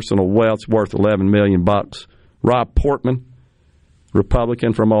personal wealth. It's worth $11 million. Rob Portman,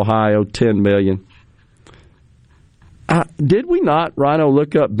 Republican from Ohio, $10 million. Did we not, Rhino,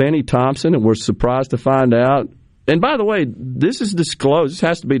 look up Benny Thompson and we're surprised to find out? And by the way, this is disclosed. This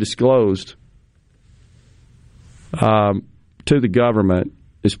has to be disclosed to the government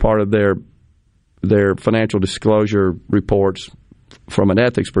as part of their financial disclosure reports from an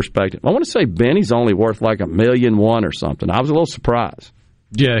ethics perspective. I want to say Benny's only worth like $1 million or something. I was a little surprised.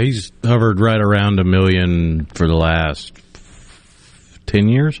 Yeah, he's hovered right around $1 million for the last 10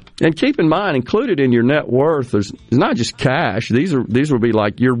 years. And keep in mind, included in your net worth is not just cash. These would be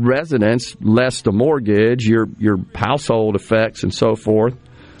like your residence less the mortgage, your household effects and so forth,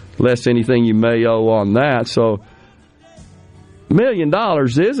 less anything you may owe on that. So $1 million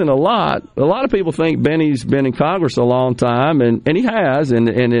isn't a lot. A lot of people think Benny's been in Congress a long time, and he has, and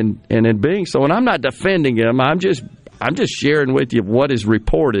in being so. And I'm not defending him. I'm just sharing with you what is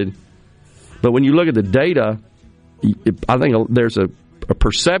reported. But when you look at the data, I think there's a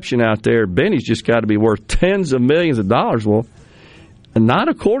perception out there. Benny's just got to be worth tens of millions of dollars. Well, not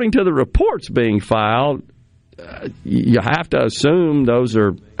according to the reports being filed. You have to assume those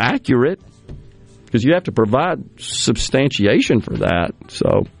are accurate, because you have to provide substantiation for that.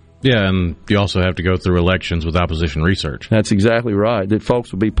 So, yeah, and you also have to go through elections with opposition research. That's exactly right. That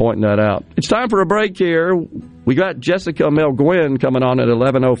folks will be pointing that out. It's time for a break here. We got Jessica Melguin coming on at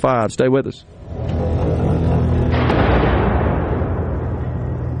 11:05. Stay with us.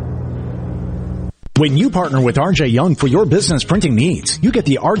 When you partner with R.J. Young for your business printing needs, you get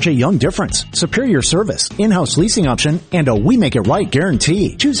the R.J. Young difference, superior service, in-house leasing option, and a we make it right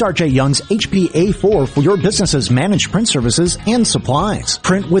guarantee. Choose R.J. Young's HP A4 for your business's managed print services and supplies.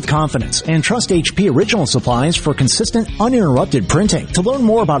 Print with confidence and trust HP Original Supplies for consistent, uninterrupted printing. To learn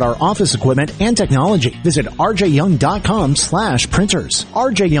more about our office equipment and technology, visit rjyoung.com/printers.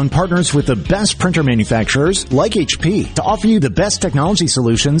 R.J. Young partners with the best printer manufacturers like HP to offer you the best technology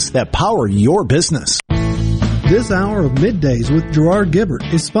solutions that power your business. This hour of Middays with Gerard Gibert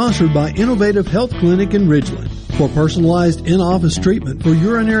is sponsored by Innovative Health Clinic in Ridgeland. For personalized in-office treatment for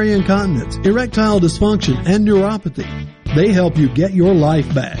urinary incontinence, erectile dysfunction, and neuropathy, they help you get your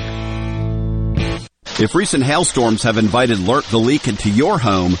life back. If recent hailstorms have invited Lurk the Leak into your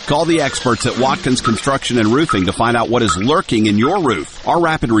home, call the experts at Watkins Construction and Roofing to find out what is lurking in your roof. Our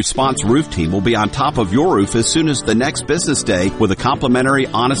rapid response roof team will be on top of your roof as soon as the next business day with a complimentary,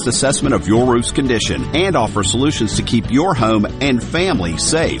 honest assessment of your roof's condition and offer solutions to keep your home and family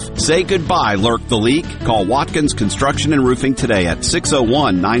safe. Say goodbye, Lurk the Leak. Call Watkins Construction and Roofing today at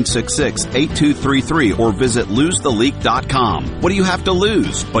 601-966-8233 or visit losetheleak.com. What do you have to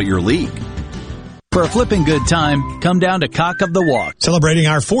lose but your leak? For a flipping good time, come down to Cock of the Walk. Celebrating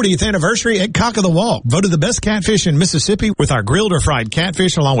our 40th anniversary at Cock of the Walk. Voted the best catfish in Mississippi with our grilled or fried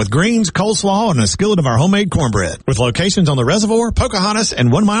catfish along with greens, coleslaw, and a skillet of our homemade cornbread. With locations on the Reservoir, Pocahontas,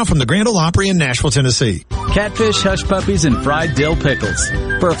 and 1 mile from the Grand Ole Opry in Nashville, Tennessee. Catfish, hush puppies, and fried dill pickles.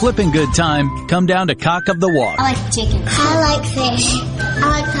 For a flipping good time, come down to Cock of the Walk. I like chicken. I like fish. I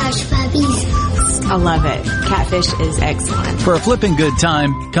like hush puppies. I love it. Catfish is excellent. For a flipping good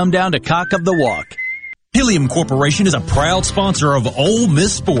time, come down to Cock of the Walk. Pilium Corporation is a proud sponsor of Ole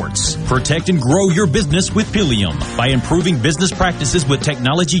Miss Sports. Protect and grow your business with Pilium. By improving business practices with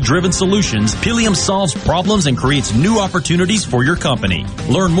technology-driven solutions, Pilium solves problems and creates new opportunities for your company.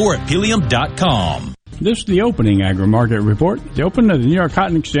 Learn more at Pilium.com. This is the opening agri-market report. The opening of the New York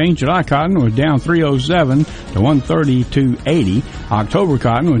Cotton Exchange, July cotton was down 307 to 132.80. October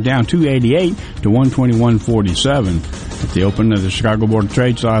cotton was down 288 to 121.47. At the opening of the Chicago Board of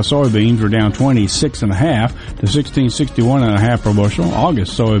Trade, soybeans were down 26.5 to 1661.5 per bushel.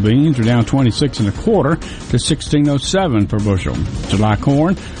 August soybeans were down 26.25 to 1607 per bushel. July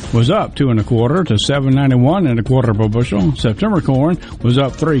corn was up 2.25 to 791.25 per bushel. September corn was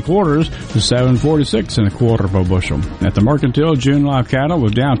up 3/4 to 746.25 per bushel. At the mercantile, June live cattle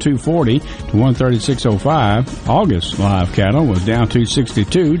was down 240 to 136.05. August live cattle was down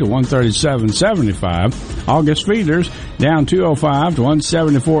 262 to 137.75. August feeders down 205 to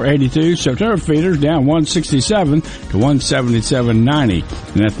 174.82. September feeders down 167 to 177.90.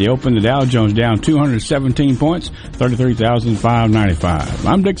 And at the open, the Dow Jones down 217 points, 33,595.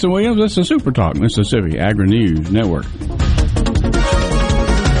 I'm Dixon Williams. This is SuperTalk Mississippi Agri-News Network.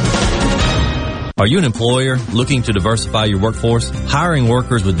 Are you an employer looking to diversify your workforce? Hiring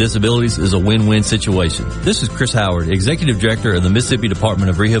workers with disabilities is a win-win situation. This is Chris Howard, Executive Director of the Mississippi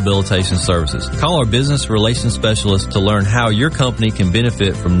Department of Rehabilitation Services. Call our Business Relations Specialist to learn how your company can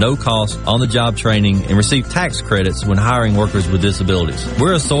benefit from no-cost, on-the-job training and receive tax credits when hiring workers with disabilities.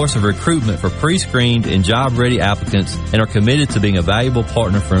 We're a source of recruitment for pre-screened and job-ready applicants and are committed to being a valuable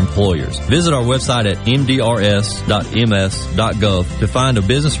partner for employers. Visit our website at mdrs.ms.gov to find a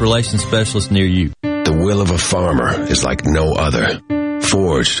business relations specialist near you. The will of a farmer is like no other,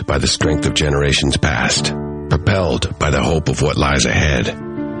 forged by the strength of generations past, propelled by the hope of what lies ahead.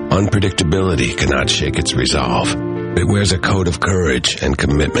 Unpredictability cannot shake its resolve. It wears a coat of courage and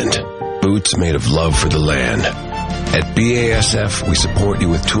commitment, boots made of love for the land. At BASF, we support you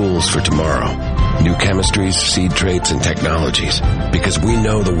with tools for tomorrow, new chemistries, seed traits, and technologies, because we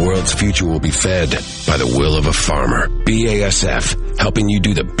know the world's future will be fed by the will of a farmer. BASF, helping you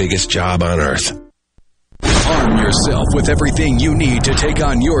do the biggest job on earth. Arm yourself with everything you need to take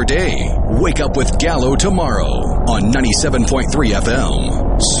on your day. Wake up with Gallo tomorrow on 97.3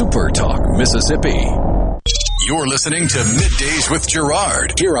 FM. Super Talk, Mississippi. You're listening to Middays with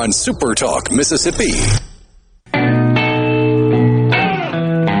Gerard here on Super Talk, Mississippi.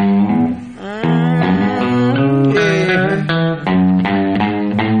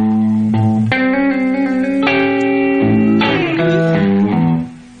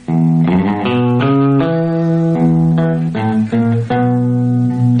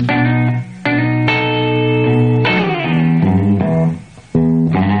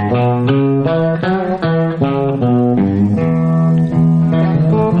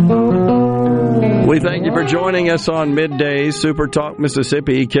 Joining us on Middays, Super Talk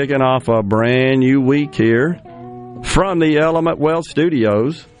Mississippi, kicking off a brand new week here from the Element Wealth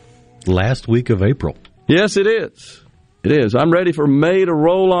Studios. Last week of April. Yes, it is. It is. I'm ready for May to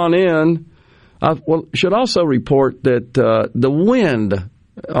roll on in. Should also report that the wind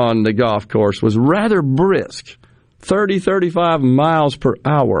on the golf course was rather brisk, 30, 35 miles per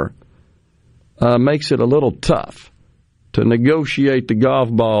hour. Makes it a little tough to negotiate the golf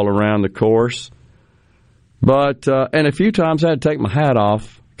ball around the course. But, and a few times I had to take my hat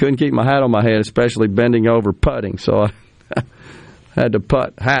off. Couldn't keep my hat on my head, especially bending over putting. So I had to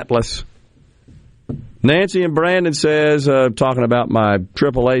putt hatless. Nancy and Brandon says, talking about my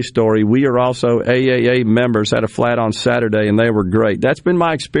AAA story, we are also AAA members, had a flat on Saturday, and they were great. That's been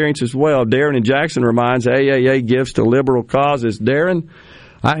my experience as well. Darren in Jackson reminds AAA gives to liberal causes. Darren,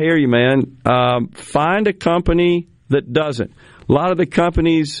 I hear you, man. Find a company that doesn't. A lot of the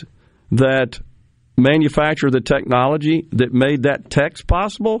companies that manufacture the technology that made that text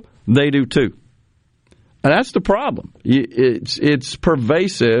possible, they do too. And that's the problem. It's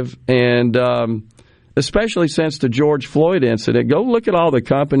pervasive, and especially since the George Floyd incident, go look at all the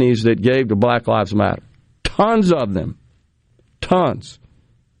companies that gave to Black Lives Matter. Tons of them. Tons.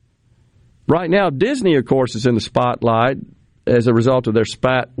 Right now, Disney, of course, is in the spotlight as a result of their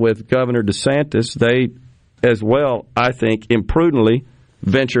spat with Governor DeSantis. They, as well, I think, imprudently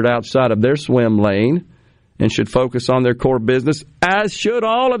ventured outside of their swim lane and should focus on their core business, as should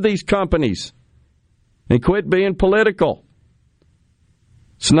all of these companies, and quit being political.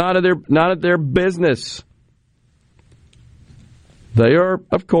 It's not of their business. They are,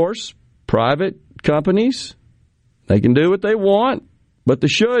 of course, private companies. They can do what they want, but they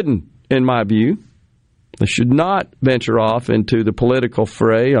shouldn't, in my view. They should not venture off into the political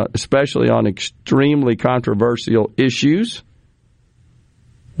fray, especially on extremely controversial issues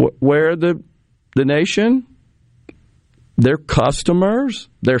where the nation, their customers,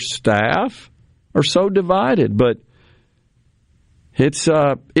 their staff are so divided. But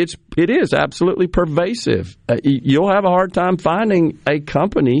it is absolutely pervasive. You'll have a hard time finding a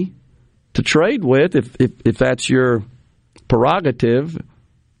company to trade with if that's your prerogative,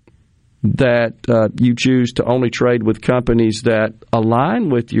 that you choose to only trade with companies that align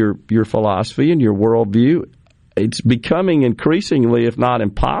with your philosophy and your worldview. It's becoming increasingly, if not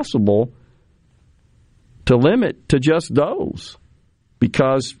impossible, to limit to just those,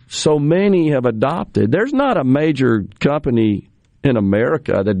 because so many have adopted. There's not a major company in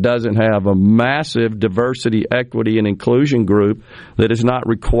America that doesn't have a massive diversity, equity, and inclusion group that is not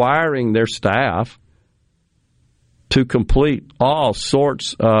requiring their staff to complete all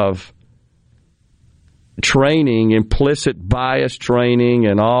sorts of training, implicit bias training,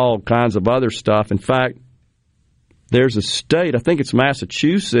 and all kinds of other stuff. In fact, there's a state, I think it's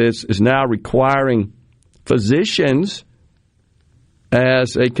Massachusetts, is now requiring physicians,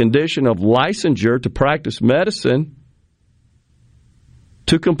 as a condition of licensure to practice medicine,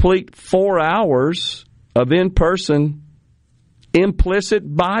 to complete 4 hours of in-person implicit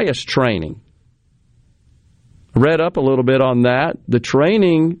bias training. I read up a little bit on that. The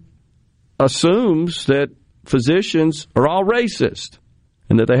training assumes that physicians are all racist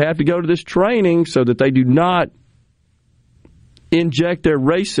and that they have to go to this training so that they do not inject their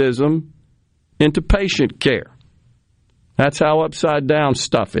racism into patient care. That's how upside down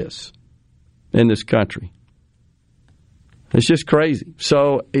stuff is in this country. It's just crazy.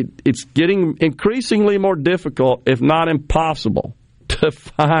 So it's getting increasingly more difficult, if not impossible, to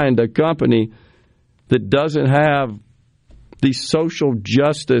find a company that doesn't have these social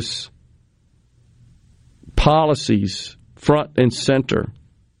justice policies front and center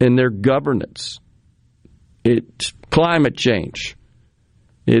in their governance. It's climate change.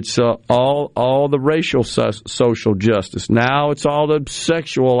 It's all the racial social justice. Now it's all the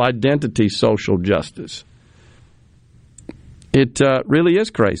sexual identity social justice. It really is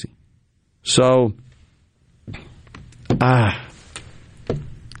crazy. So, I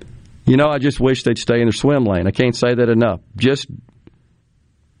just wish they'd stay in their swim lane. I can't say that enough. Just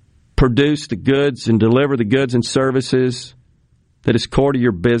produce the goods and deliver the goods and services that is core to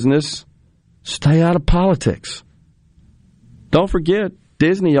your business. Stay out of politics. Don't forget,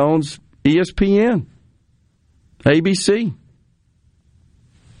 Disney owns ESPN, ABC.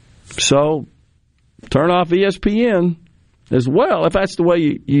 So turn off ESPN as well, if that's the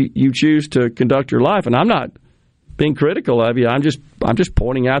way you choose to conduct your life. And I'm not being critical of you. I'm just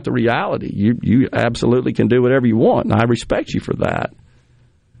pointing out the reality. You absolutely can do whatever you want, and I respect you for that.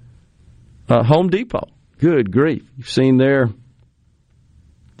 Home Depot, good grief. You've seen their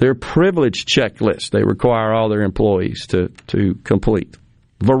privilege checklist they require all their employees to complete.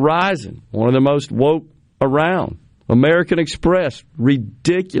 Verizon, one of the most woke around. American Express,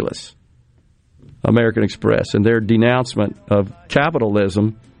 ridiculous. American Express and their denouncement of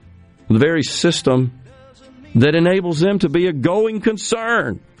capitalism, the very system that enables them to be a going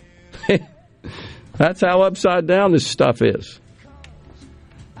concern. That's how upside down this stuff is.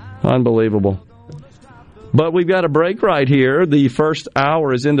 Unbelievable. But we've got a break right here. The first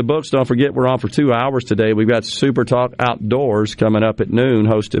hour is in the books. Don't forget, we're on for 2 hours today. We've got Super Talk Outdoors coming up at noon,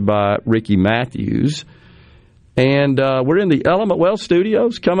 hosted by Ricky Matthews. And we're in the Element Well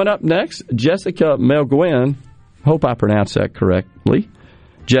Studios. Coming up next, Jessica Melguin. Hope I pronounced that correctly.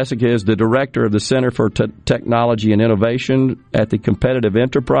 Jessica is the director of the Center for Technology and Innovation at the Competitive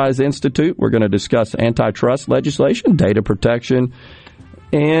Enterprise Institute. We're going to discuss antitrust legislation, data protection,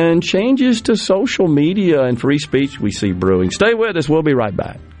 and changes to social media and free speech we see brewing. Stay with us. We'll be right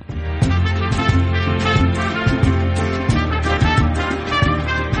back.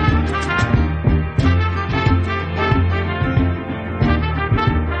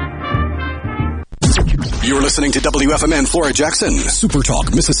 You're listening to WFMN Flora Jackson,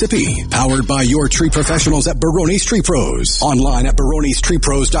 SuperTalk Mississippi, powered by your tree professionals at Barone's Tree Pros. Online at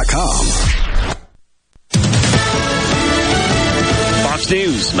baronestreepros.com. Fox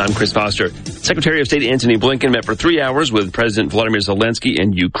News. I'm Chris Foster. Secretary of State Antony Blinken met for 3 hours with President Vladimir Zelensky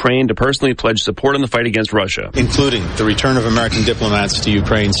in Ukraine to personally pledge support in the fight against Russia. Including the return of American diplomats to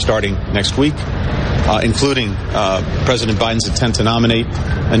Ukraine starting next week, including President Biden's intent to nominate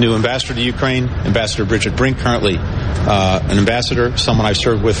a new ambassador to Ukraine, Ambassador Bridget Brink, currently an ambassador, someone I've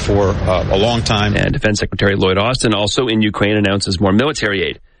served with for a long time. And Defense Secretary Lloyd Austin, also in Ukraine, announces more military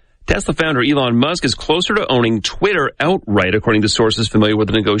aid. Tesla founder Elon Musk is closer to owning Twitter outright, according to sources familiar with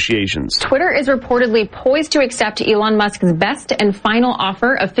the negotiations. Twitter is reportedly poised to accept Elon Musk's best and final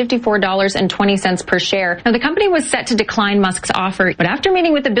offer of $54.20 per share. Now, the company was set to decline Musk's offer, but after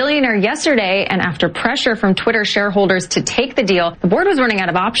meeting with the billionaire yesterday and after pressure from Twitter shareholders to take the deal, the board was running out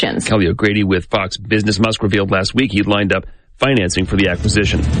of options. Kelly O'Grady with Fox Business Musk revealed last week he'd lined up financing for the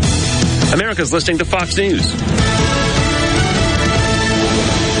acquisition. America's listening to Fox News.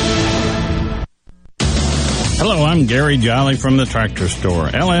 Hello, I'm Gary Jolly from the Tractor Store.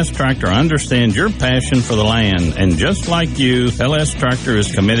 LS Tractor understands your passion for the land, and just like you, LS Tractor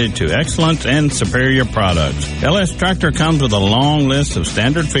is committed to excellence and superior products. LS Tractor comes with a long list of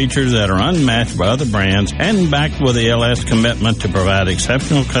standard features that are unmatched by other brands and backed with the LS commitment to provide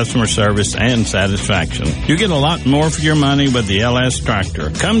exceptional customer service and satisfaction. You get a lot more for your money with the LS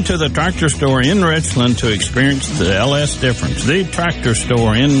Tractor. Come to the Tractor Store in Richland to experience the LS difference. The Tractor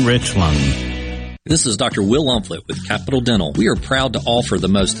Store in Richland. This is Dr. Will Umflett with Capital Dental. We are proud to offer the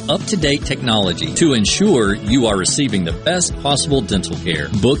most up-to-date technology to ensure you are receiving the best possible dental care.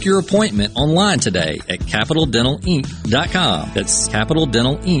 Book your appointment online today at CapitalDentalInc.com. That's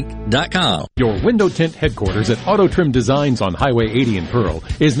CapitalDentalInc.com. Your window tint headquarters at Auto Trim Designs on Highway 80 in Pearl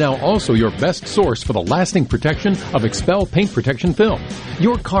is now also your best source for the lasting protection of Expel paint protection film.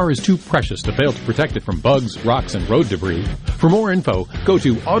 Your car is too precious to fail to protect it from bugs, rocks, and road debris. For more info, go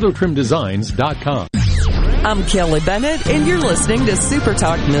to AutoTrimDesigns.com. I'm Kelly Bennett, and you're listening to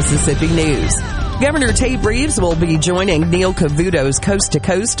SuperTalk Mississippi News. Governor Tate Reeves will be joining Neil Cavuto's Coast to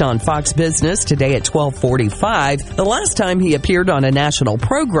Coast on Fox Business today at 12:45. The last time he appeared on a national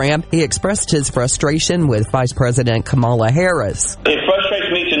program, he expressed his frustration with Vice President Kamala Harris. It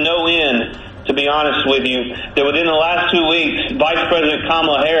frustrates me to no end, to be honest with you, that within the last 2 weeks, Vice President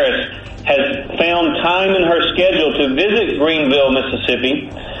Kamala Harris has found time in her schedule to visit Greenville, Mississippi,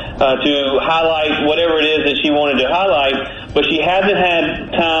 to highlight whatever it is that she wanted to highlight, but she hasn't had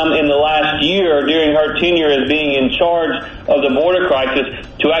time in the last year during her tenure as being in charge of the border crisis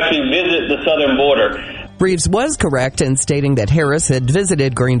to actually visit the southern border. Reeves was correct in stating that Harris had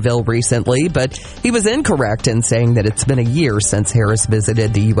visited Greenville recently, but he was incorrect in saying that it's been a year since Harris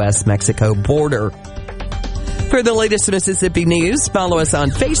visited the U.S.-Mexico border. For the latest Mississippi news, follow us on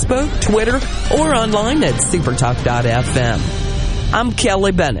Facebook, Twitter, or online at supertalk.fm. I'm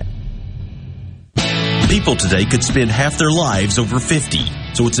Kelly Bennett. People today could spend half their lives over 50,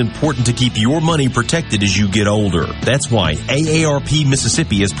 so it's important to keep your money protected as you get older. That's why AARP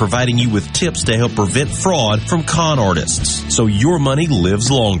Mississippi is providing you with tips to help prevent fraud from con artists, so your money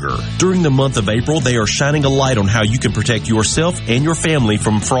lives longer. During the month of April, they are shining a light on how you can protect yourself and your family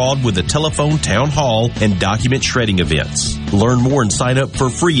from fraud with the telephone, town hall, and document shredding events. Learn more and sign up for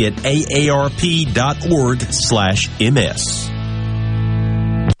free at aarp.org/ms.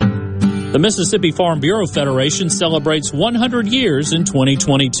 The Mississippi Farm Bureau Federation celebrates 100 years in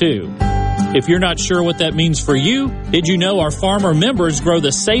 2022. If you're not sure what that means for you, did you know our farmer members grow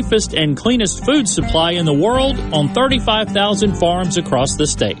the safest and cleanest food supply in the world on 35,000 farms across the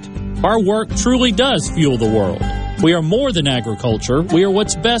state? Our work truly does fuel the world. We are more than agriculture. We are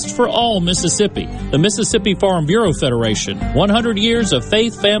what's best for all Mississippi. The Mississippi Farm Bureau Federation. 100 years of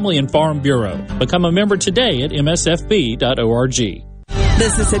faith, family, and Farm Bureau. Become a member today at msfb.org.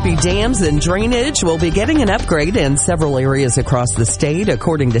 Mississippi dams and drainage will be getting an upgrade in several areas across the state,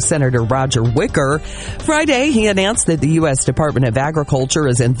 according to Senator Roger Wicker. Friday, he announced that the U.S. Department of Agriculture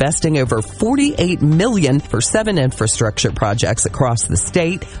is investing over $48 million for 7 infrastructure projects across the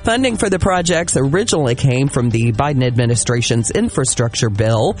state. Funding for the projects originally came from the Biden administration's infrastructure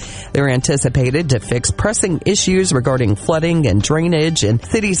bill. They're anticipated to fix pressing issues regarding flooding and drainage in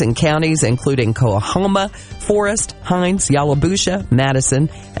cities and counties, including Coahoma, Forest, Hines, Yalobusha, Madison, Madison,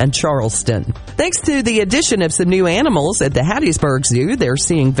 and Charleston. Thanks to the addition of some new animals at the Hattiesburg Zoo, they're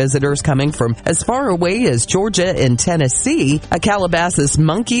seeing visitors coming from as far away as Georgia and Tennessee. A Calabasas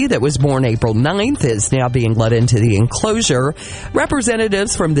monkey that was born April 9th is now being let into the enclosure.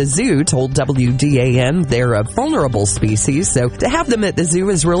 Representatives from the zoo told WDAM they're a vulnerable species, so to have them at the zoo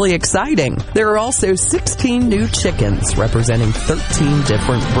is really exciting. There are also 16 new chickens representing 13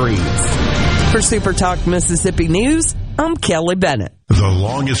 different breeds. For SuperTalk Mississippi News, I'm Kelly Bennett. The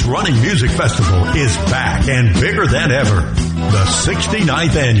longest-running music festival is back and bigger than ever. The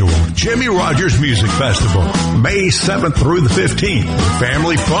 69th Annual Jimmy Rogers Music Festival, May 7th through the 15th.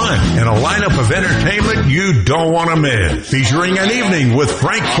 Family fun and a lineup of entertainment you don't want to miss. Featuring an evening with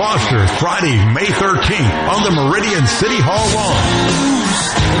Frank Foster, Friday, May 13th on the Meridian City Hall lawn.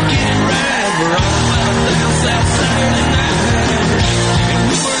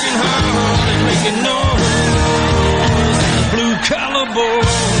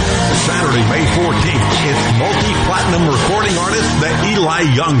 Saturday, May 14th, it's multi-platinum recording artist, the Eli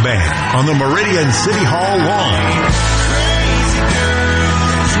Young Band, on the Meridian City Hall lawn.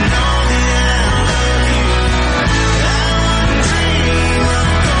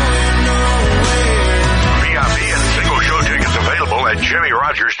 VIP and single show tickets available at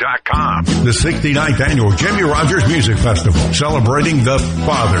JimmyRogers.com. The 69th Annual Jimmy Rogers Music Festival, celebrating the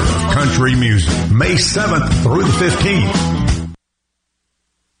father of country music, May 7th through the 15th.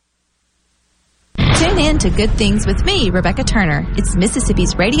 Tune in to Good Things with me, Rebecca Turner. It's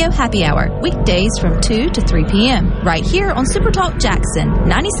Mississippi's Radio Happy Hour, weekdays from 2 to 3 p.m., right here on SuperTalk Jackson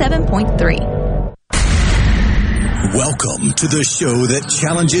 97.3. Welcome to the show that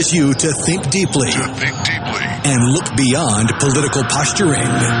challenges you to think deeply, and look beyond political posturing.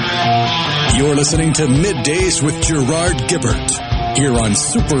 You're listening to Middays with Gerard Gibert here on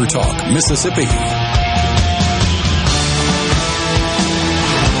SuperTalk Mississippi.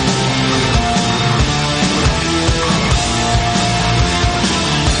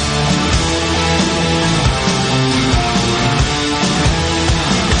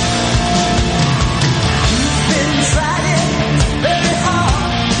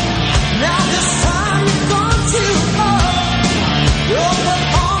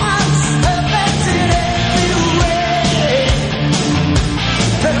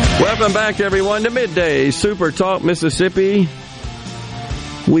 Welcome back, everyone, to Midday Super Talk Mississippi.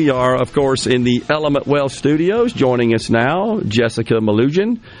 We are, of course, in the Element Wealth Studios. Joining us now, Jessica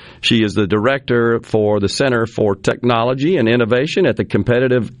Melguin. She is the director for the Center for Technology and Innovation at the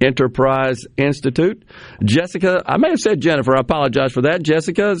Competitive Enterprise Institute. Jessica, I may have said Jennifer. I apologize for that.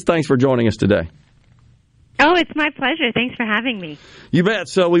 Jessica, thanks for joining us today. Oh, it's my pleasure. Thanks for having me. You bet.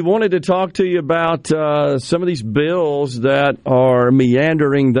 So we wanted to talk to you about some of these bills that are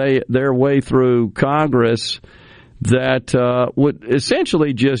meandering their way through Congress that would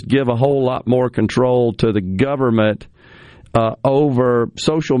essentially just give a whole lot more control to the government over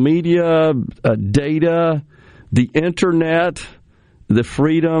social media, data, the Internet, the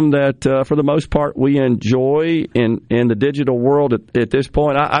freedom that, for the most part, we enjoy in the digital world at this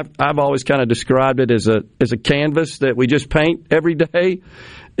point. I've always kind of described it as a canvas that we just paint every day.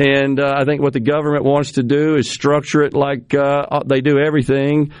 And I think what the government wants to do is structure it like they do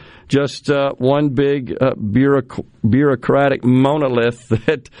everything, just one big bureaucratic monolith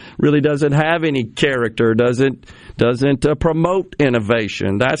that really doesn't have any character, doesn't promote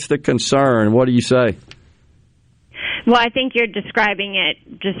innovation. That's the concern. What do you say? Well, I think you're describing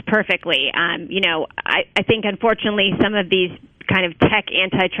it just perfectly. I think, unfortunately, some of these kind of tech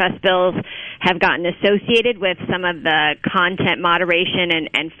antitrust bills have gotten associated with some of the content moderation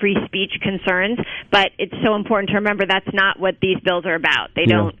and free speech concerns, but it's so important to remember that's not what these bills are about. They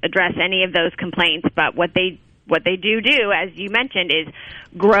don't address any of those complaints, but what they do, as you mentioned, is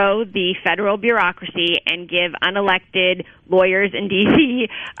grow the federal bureaucracy and give unelected lawyers in D.C.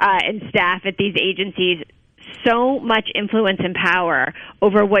 And staff at these agencies so much influence and power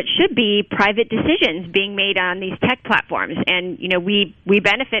over what should be private decisions being made on these tech platforms. And, we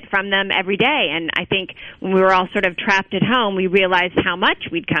benefit from them every day. And I think when we were all sort of trapped at home, we realized how much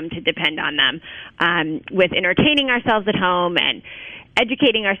we'd come to depend on them with entertaining ourselves at home and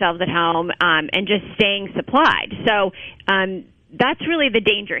educating ourselves at home and just staying supplied. So that's really the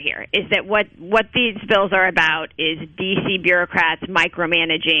danger here, is that what these bills are about is D.C. bureaucrats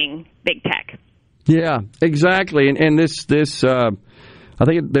micromanaging big tech. Yeah, exactly. And this I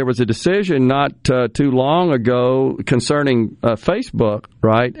think there was a decision not too long ago concerning Facebook,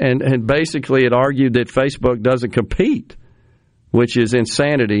 right? And basically it argued that Facebook doesn't compete, which is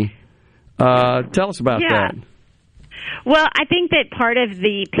insanity. Tell us about that. Well, I think that part of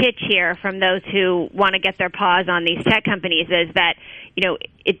the pitch here from those who want to get their paws on these tech companies is that, you know,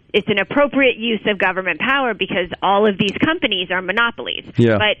 it's an appropriate use of government power because all of these companies are monopolies.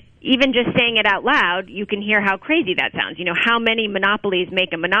 Yeah. But even just saying it out loud, you can hear how crazy that sounds. You know, how many monopolies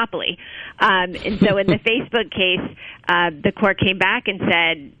make a monopoly? And so in the Facebook case, the court came back and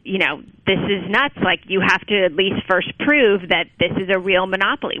said, you know, this is nuts. Like, you have to at least first prove that this is a real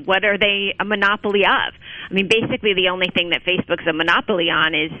monopoly. What are they a monopoly of? I mean, basically the only thing that Facebook's a monopoly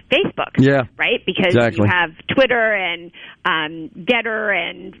on is Facebook. Yeah. Right? Because you have Twitter and Getter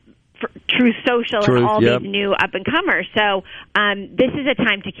and Truth Social and all these new up-and-comers. So this is a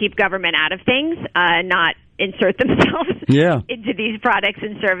time to keep government out of things, not insert themselves into these products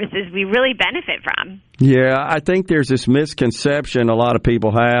and services we really benefit from. Yeah, I think there's this misconception a lot of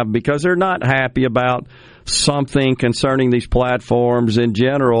people have because they're not happy about something concerning these platforms in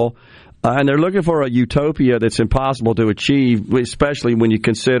general. And they're looking for a utopia that's impossible to achieve, especially when you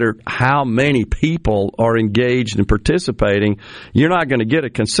consider how many people are engaged and participating. You're not going to get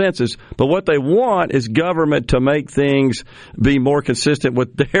a consensus. But what they want is government to make things be more consistent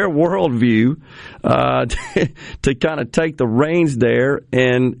with their worldview, to kind of take the reins there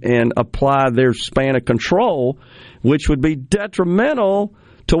and apply their span of control, which would be detrimental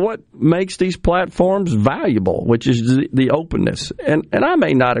to what makes these platforms valuable, which is the openness. And I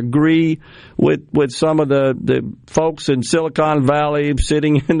may not agree with some of the folks in Silicon Valley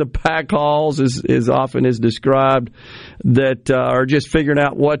sitting in the pack halls, as often is described, that are just figuring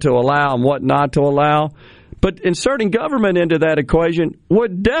out what to allow and what not to allow. But inserting government into that equation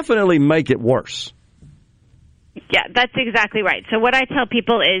would definitely make it worse. Yeah, that's exactly right. So what I tell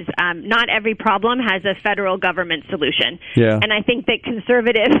people is not every problem has a federal government solution. Yeah. And I think that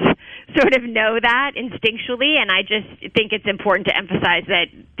conservatives sort of know that instinctually, and I just think it's important to emphasize that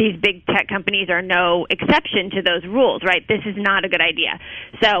these big tech companies are no exception to those rules, right? This is not a good idea.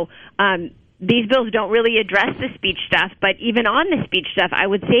 So these bills don't really address the speech stuff, but even on the speech stuff, I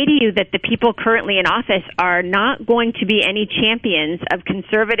would say to you that the people currently in office are not going to be any champions of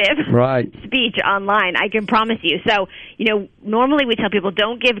conservative speech online, I can promise you. So, you know, normally we tell people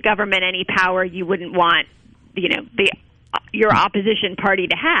don't give government any power you wouldn't want, you know, your opposition party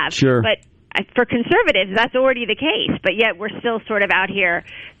to have. Sure. But for conservatives, that's already the case, but yet we're still sort of out here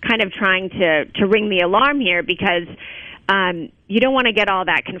kind of trying to ring the alarm here because you don't want to get all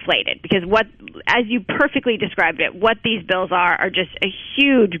that conflated because as you perfectly described it, what these bills are just a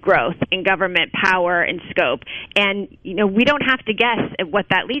huge growth in government power and scope. And, you know, we don't have to guess at what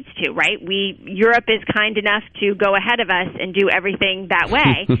that leads to, right? Europe is kind enough to go ahead of us and do everything that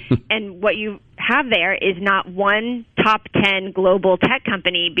way. And what you have there is not one top 10 global tech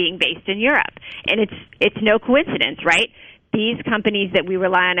company being based in Europe. And it's no coincidence, right? These companies that we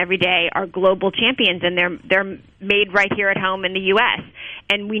rely on every day are global champions, and they're made right here at home in the U.S.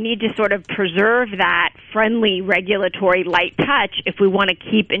 And we need to sort of preserve that friendly regulatory light touch if we want to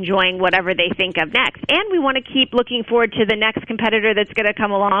keep enjoying whatever they think of next. And we want to keep looking forward to the next competitor that's going to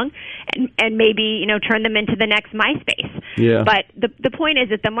come along and maybe, you know, turn them into the next MySpace. Yeah. But the point is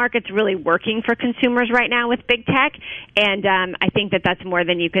that the market's really working for consumers right now with big tech, and I think that that's more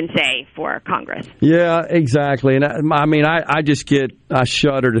than you can say for Congress. Yeah, exactly. And I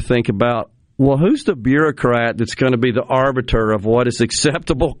shudder to think about, well, who's the bureaucrat that's going to be the arbiter of what is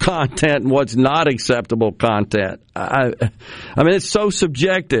acceptable content and what's not acceptable content? I mean, it's so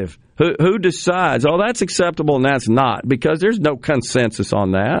subjective. Who decides, oh, that's acceptable and that's not? Because there's no consensus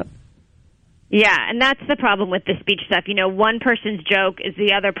on that. Yeah, and that's the problem with the speech stuff. You know, one person's joke is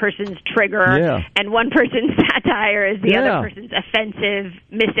the other person's trigger, and one person's satire is the other person's offensive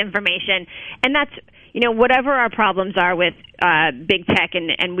misinformation. And that's, you know, whatever our problems are with big tech,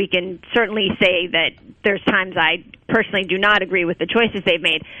 and we can certainly say that there's times I personally do not agree with the choices they've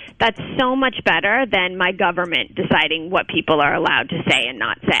made, that's so much better than my government deciding what people are allowed to say and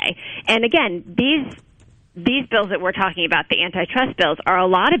not say. And again, these bills that we're talking about, the antitrust bills, are a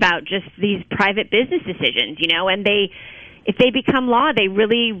lot about just these private business decisions, you know, and if they become law, they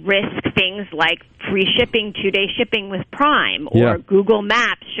really risk things like free shipping, 2-day shipping with Prime, or Google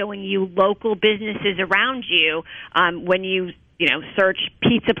Maps showing you local businesses around you when you search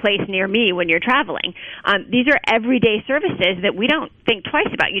pizza place near me when you're traveling. These are everyday services that we don't think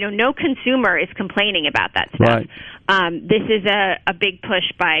twice about. You know, no consumer is complaining about that stuff. Right. This is a big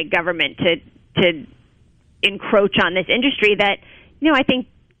push by government to encroach on this industry that, you know, I think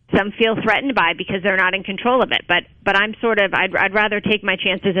some feel threatened by because they're not in control of it. But I'm I'd rather take my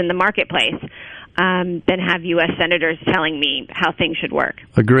chances in the marketplace than have U.S. senators telling me how things should work.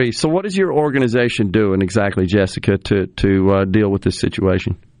 Agree. So what is your organization doing exactly, Jessica, to deal with this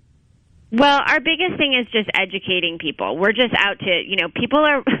situation? Well, our biggest thing is just educating people. We're just out to, people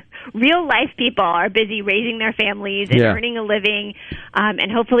are, real life people are busy raising their families and earning a living,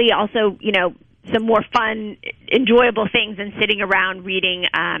 and hopefully also, some more fun, enjoyable things than sitting around reading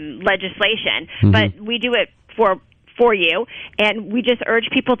legislation. Mm-hmm. But we do it for you, and we just urge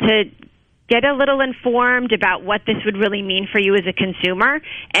people to get a little informed about what this would really mean for you as a consumer,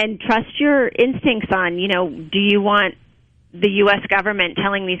 and trust your instincts on, do you want the U.S. government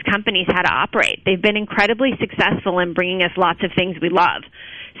telling these companies how to operate? They've been incredibly successful in bringing us lots of things we love.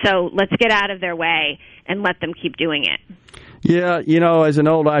 So let's get out of their way and let them keep doing it. Yeah, as an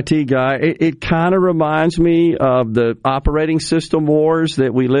old IT guy, it kind of reminds me of the operating system wars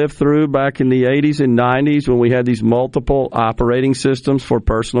that we lived through back in the 80s and 90s when we had these multiple operating systems for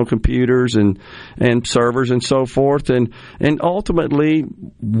personal computers and servers and so forth. And ultimately,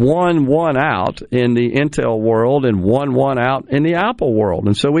 one won out in the Intel world and one won out in the Apple world.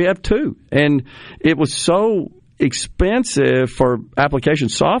 And so we have two. And it was so expensive for application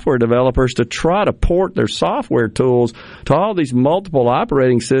software developers to try to port their software tools to all these multiple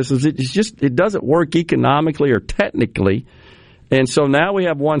operating systems. It doesn't work economically or technically. And so now we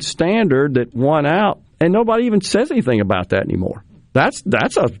have one standard that won out, and nobody even says anything about that anymore. That's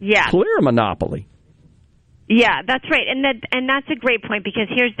a clear monopoly. Yeah, that's right. And that's a great point, because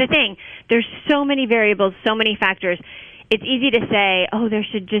here's the thing. There's so many variables, so many factors. It's easy to say, there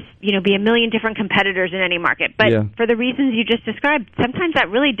should just, be a million different competitors in any market. But for the reasons you just described, sometimes that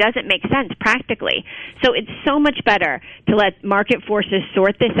really doesn't make sense practically. So it's so much better to let market forces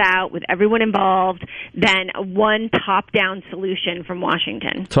sort this out with everyone involved than one top-down solution from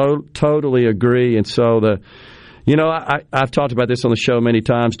Washington. Totally agree. And so I've talked about this on the show many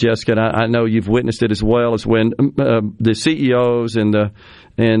times, Jessica, and I know you've witnessed it as well, as when the CEOs and the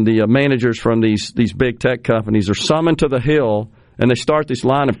managers from these big tech companies are summoned to the Hill and they start this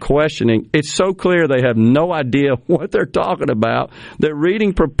line of questioning. It's so clear they have no idea what they're talking about. They're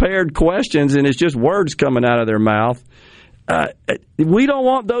reading prepared questions and it's just words coming out of their mouth. We don't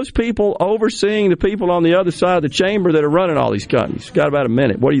want those people overseeing the people on the other side of the chamber that are running all these companies. Got about a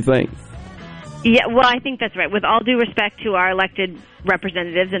minute. What do you think? Yeah, well, I think that's right. With all due respect to our elected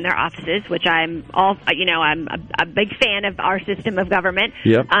representatives in their offices, which I'm a big fan of our system of government.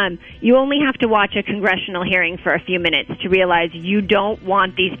 Yep. You only have to watch a congressional hearing for a few minutes to realize you don't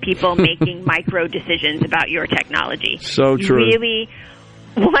want these people making micro decisions about your technology. So true. You really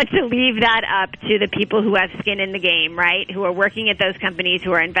want to leave that up to the people who have skin in the game, right? Who are working at those companies,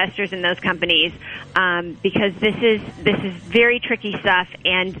 who are investors in those companies, because this is very tricky stuff,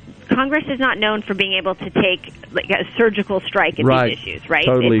 and Congress is not known for being able to take like a surgical strike at these issues, right?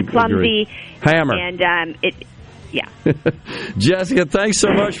 Totally it's clumsy, agree. Hammer, and yeah. Jessica, thanks so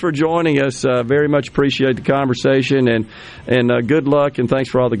much for joining us. Very much appreciate the conversation, and good luck, and thanks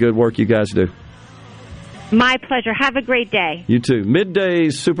for all the good work you guys do. My pleasure. Have a great day. You too.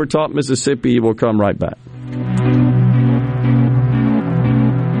 MidDays, SuperTalk Mississippi. We'll come right back.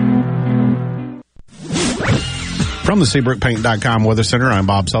 From the SeabrookPaint.com Weather Center, I'm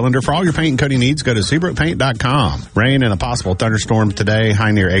Bob Sullender. For all your paint and coating needs, go to SeabrookPaint.com. Rain and a possible thunderstorm today,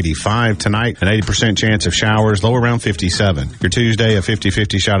 high near 85. Tonight, an 80% chance of showers, low around 57. Your Tuesday, a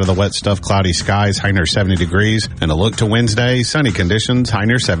 50-50 shot of the wet stuff, cloudy skies, high near 70 degrees. And a look to Wednesday, sunny conditions, high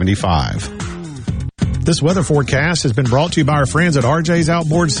near 75. This weather forecast has been brought to you by our friends at RJ's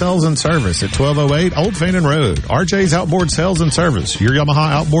Outboard Sales and Service at 1208 Old Fannin Road. RJ's Outboard Sales and Service, your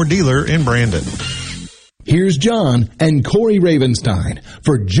Yamaha outboard dealer in Brandon. Here's John and Corey Ravenstein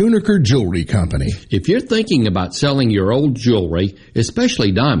for Juniker Jewelry Company. If you're thinking about selling your old jewelry,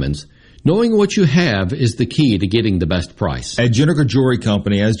 especially diamonds, knowing what you have is the key to getting the best price. At Juniker Jewelry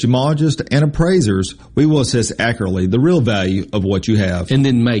Company, as gemologists and appraisers, we will assess accurately the real value of what you have. And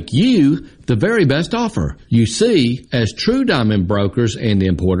then make you the very best offer. You see, as true diamond brokers and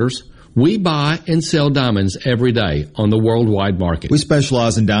importers, we buy and sell diamonds every day on the worldwide market. We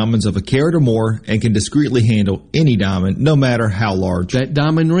specialize in diamonds of a carat or more and can discreetly handle any diamond, no matter how large. That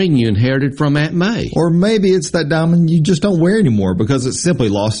diamond ring you inherited from Aunt May. Or maybe it's that diamond you just don't wear anymore because it simply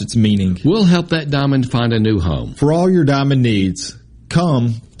lost its meaning. We'll help that diamond find a new home. For all your diamond needs,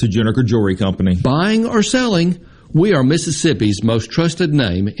 come to Juniker Jewelry Company. Buying or selling, we are Mississippi's most trusted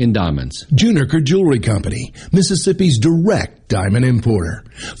name in diamonds. Juniker Jewelry Company, Mississippi's direct diamond importer.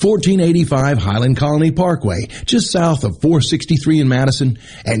 1485 Highland Colony Parkway, just south of 463 in Madison,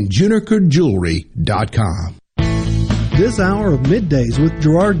 and JunikerJewelry.com. This hour of Middays with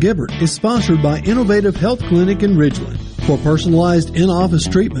Gerard Gibert is sponsored by Innovative Health Clinic in Ridgeland. For personalized in-office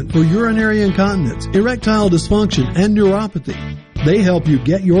treatment for urinary incontinence, erectile dysfunction, and neuropathy, they help you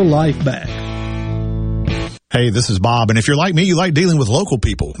get your life back. Hey, this is Bob, and if you're like me, you like dealing with local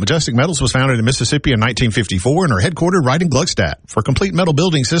people. Majestic Metals was founded in Mississippi in 1954 and are headquartered right in Gluckstadt. For complete metal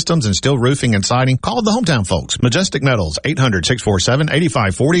building systems and steel roofing and siding, call the hometown folks. Majestic Metals,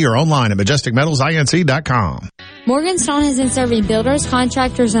 800-647-8540 or online at majesticmetalsinc.com. Morganstone has been serving builders,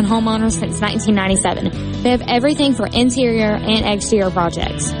 contractors, and homeowners since 1997. They have everything for interior and exterior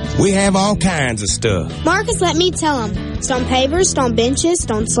projects. We have all kinds of stuff. Marcus, let me tell them. Stone pavers, stone benches,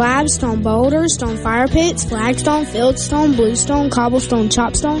 stone slabs, stone boulders, stone fire pits, flagstone, fieldstone, bluestone, cobblestone,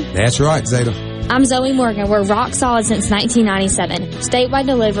 chopstone. That's right, Zeta. I'm Zoe Morgan. We're rock solid since 1997. Statewide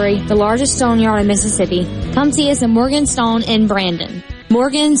delivery, the largest stone yard in Mississippi. Come see us in Morganstone in Brandon.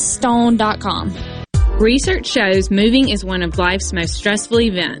 Morganstone.com. Research shows moving is one of life's most stressful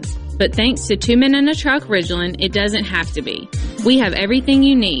events, but thanks to 2 Men and a Truck Ridgeland, it doesn't have to be. We have everything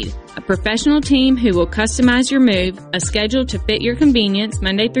you need. A professional team who will customize your move, a schedule to fit your convenience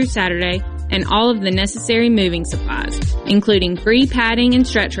Monday through Saturday, and all of the necessary moving supplies, including free padding and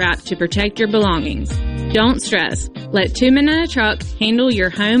stretch wrap to protect your belongings. Don't stress. Let 2 Men and a Truck handle your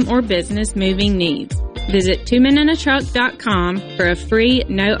home or business moving needs. Visit 2menandatruck.com for a free,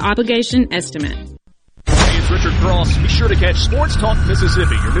 no-obligation estimate. Richard Cross. Be sure to catch Sports Talk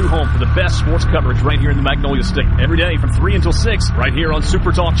Mississippi, your new home for the best sports coverage right here in the Magnolia State. Every day from 3 until 6, right here on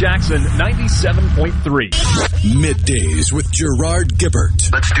Super Talk Jackson 97.3. Middays with Gerard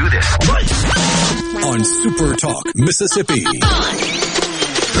Gibert. Let's do this. On Super Talk Mississippi.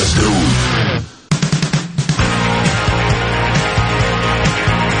 Let's go.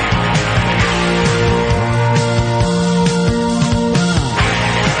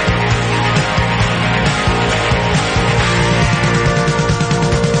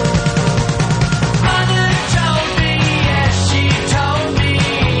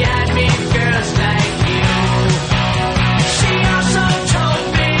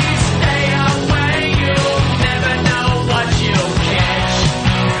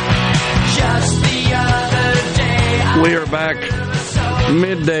 We are back,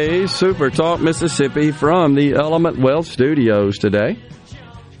 Middays, Super Talk Mississippi, from the Element Wealth Studios today.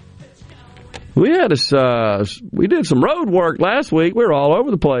 We had we did some road work last week. We were all over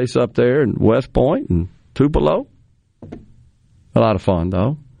the place up there in West Point and Tupelo. A lot of fun,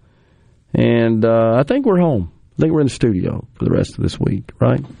 though. And I think we're home. I think we're in the studio for the rest of this week,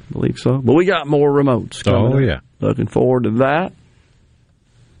 right? I believe so. But we got more remotes coming up. Yeah. Looking forward to that.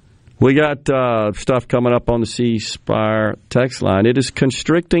 We got stuff coming up on the C Spire text line. It is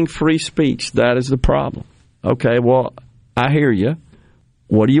constricting free speech. That is the problem. Okay, well, I hear you.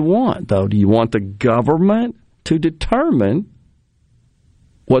 What do you want, though? Do you want the government to determine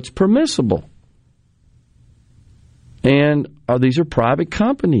what's permissible? And these are private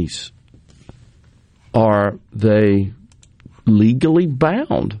companies. Are they legally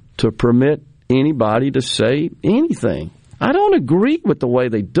bound to permit anybody to say anything? I don't agree with the way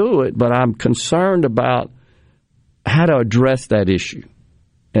they do it, but I'm concerned about how to address that issue.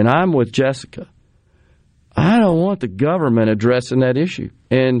 And I'm with Jessica. I don't want the government addressing that issue.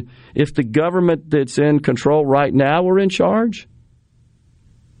 And if the government that's in control right now were in charge,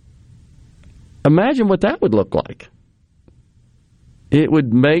 imagine what that would look like. It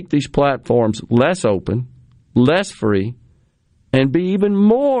would make these platforms less open, less free, and be even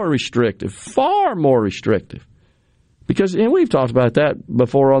more restrictive, far more restrictive. Because, and we've talked about that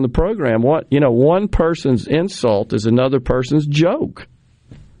before on the program, one person's insult is another person's joke.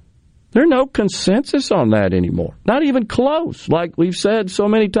 There's no consensus on that anymore. Not even close. Like we've said so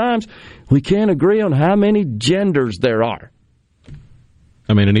many times, we can't agree on how many genders there are.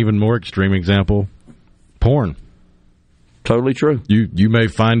 I mean, an even more extreme example, porn. Totally true. You may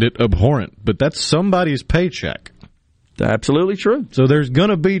find it abhorrent, but that's somebody's paycheck. Absolutely true. So there's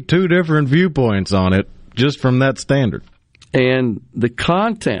going to be two different viewpoints on it just from that standard. And the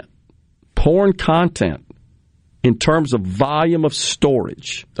content, porn content, in terms of volume of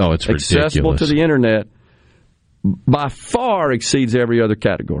storage, it's accessible ridiculous to the internet, by far exceeds every other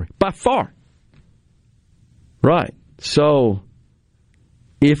category. By far. Right. So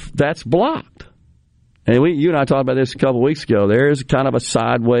if that's blocked, and you and I talked about this a couple of weeks ago, there is kind of a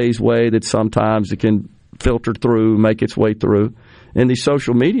sideways way that sometimes it can filter through, make its way through in these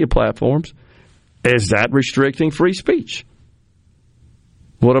social media platforms. Is that restricting free speech?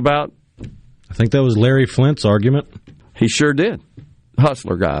 What about... I think that was Larry Flint's argument. He sure did.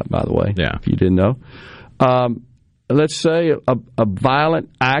 Hustler guy, by the way, if you didn't know. Let's say a violent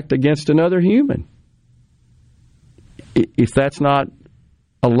act against another human. If that's not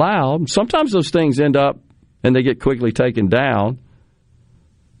allowed, sometimes those things end up and they get quickly taken down.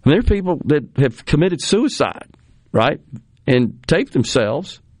 And there are people that have committed suicide, right, and taped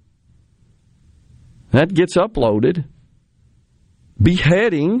themselves. That gets uploaded.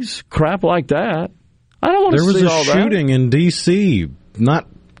 Beheadings, crap like that. I don't want to see all that. There was a shooting in D.C. not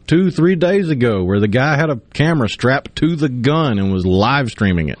 2-3 days ago where the guy had a camera strapped to the gun and was live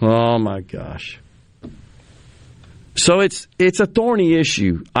streaming it. Oh, my gosh. So it's a thorny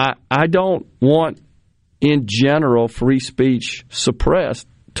issue. I don't want, in general, free speech suppressed.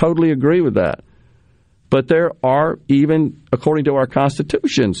 Totally agree with that. But there are, even according to our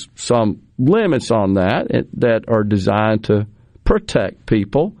constitutions, some limits on that are designed to protect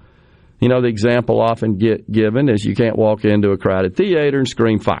people. You know, the example often given is you can't walk into a crowded theater and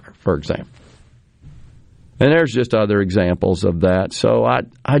scream fire, for example. And there's just other examples of that. So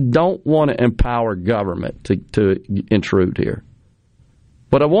I don't want to empower government to intrude here.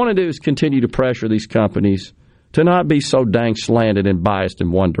 What I want to do is continue to pressure these companies to not be so dang slanted and biased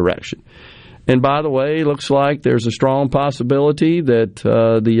in one direction. And by the way, it looks like there's a strong possibility that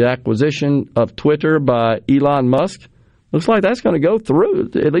the acquisition of Twitter by Elon Musk, looks like that's going to go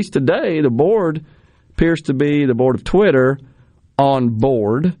through. At least today, the board appears to be, the board of Twitter, on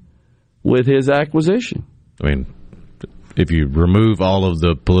board with his acquisition. I mean, if you remove all of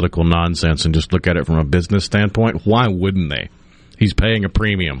the political nonsense and just look at it from a business standpoint, why wouldn't they? He's paying a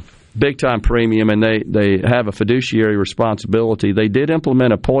premium. Big-time premium, and they have a fiduciary responsibility. They did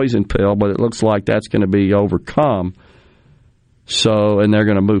implement a poison pill, but it looks like that's going to be overcome. So, and they're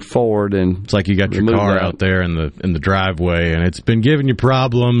going to move forward, and it's like you got your car out there in the driveway, and it's been giving you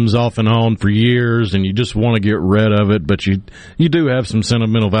problems off and on for years, and you just want to get rid of it, but you do have some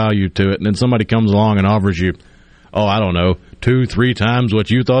sentimental value to it, and then somebody comes along and offers you, 2-3 times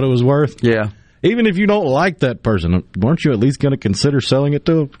what you thought it was worth. Yeah. Even if you don't like that person, weren't you at least going to consider selling it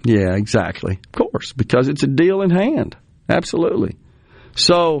to them? Yeah, exactly. Of course, because it's a deal in hand. Absolutely.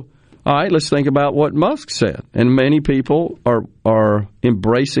 So, all right, let's think about what Musk said. And many people are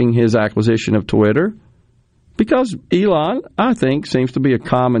embracing his acquisition of Twitter because Elon, I think, seems to be a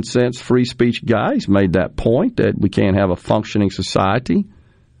common sense free speech guy. He's made that point that we can't have a functioning society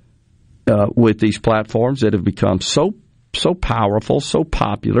with these platforms that have become so powerful, so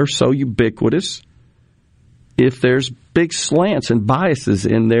popular, so ubiquitous, if there's big slants and biases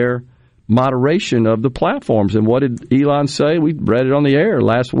in their moderation of the platforms. And what did Elon say? We read it on the air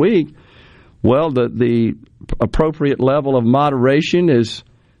last week. Well, the appropriate level of moderation is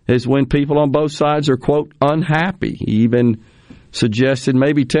when people on both sides are, quote, unhappy. He even suggested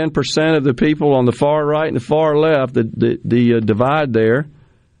maybe 10% of the people on the far right and the far left, the divide there,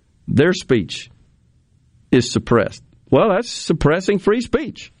 their speech is suppressed. Well, that's suppressing free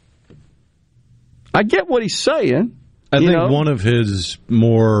speech. I get what he's saying. I think one of his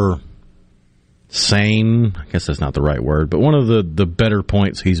more sane, I guess that's not the right word, but one of the better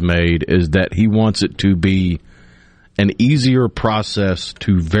points he's made is that he wants it to be an easier process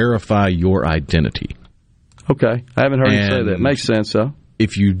to verify your identity. Okay. I haven't heard him say that. Makes sense, though.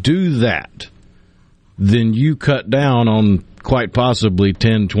 If you do that, then you cut down on quite possibly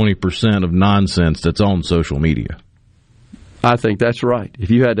 10-20% of nonsense that's on social media. I think that's right.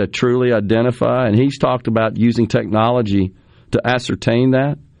 If you had to truly identify, and he's talked about using technology to ascertain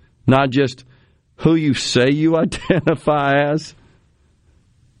that, not just who you say you identify as.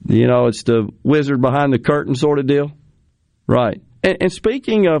 It's the wizard behind the curtain sort of deal. Right. And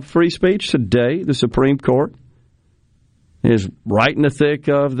speaking of free speech, today the Supreme Court is right in the thick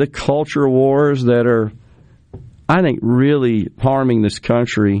of the culture wars that are, I think, really harming this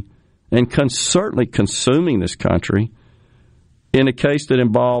country and certainly consuming this country. In a case that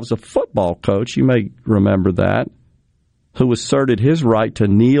involves a football coach, you may remember that, who asserted his right to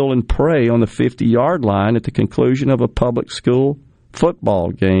kneel and pray on the 50-yard line at the conclusion of a public school football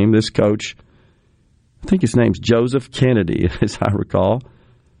game. This coach, I think his name's Joseph Kennedy, as I recall.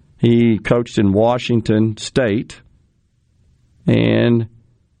 He coached in Washington State, and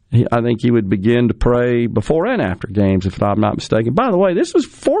I think he would begin to pray before and after games, if I'm not mistaken. By the way, this was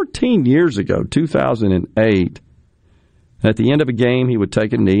 14 years ago, 2008. At the end of a game, he would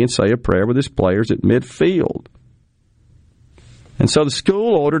take a knee and say a prayer with his players at midfield. And so the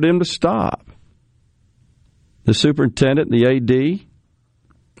school ordered him to stop. The superintendent and the AD,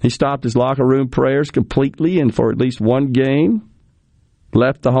 he stopped his locker room prayers completely and for at least one game,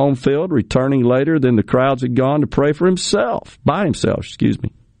 left the home field, returning later than the crowds had gone to pray for himself, by himself.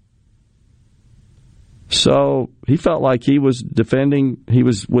 So he felt like he was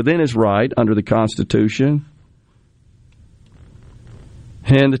within his right under the Constitution.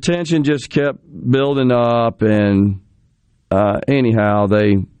 And the tension just kept building up, and anyhow,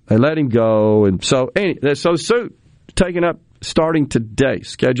 they let him go. And so suit taken up starting today,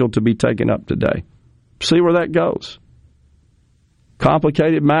 scheduled to be taken up today. See where that goes.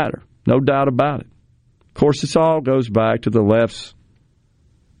 Complicated matter, no doubt about it. Of course, this all goes back to the left's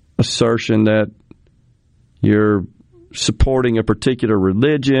assertion that you're supporting a particular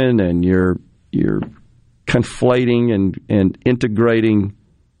religion and you're conflating and integrating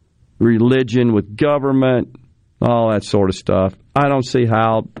religion with government, all that sort of stuff. I don't see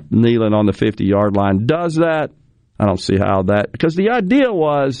how kneeling on the 50-yard line does that. I don't see how that, because the idea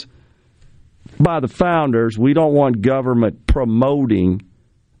was by the founders, we don't want government promoting,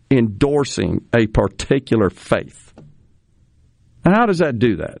 endorsing a particular faith. And how does that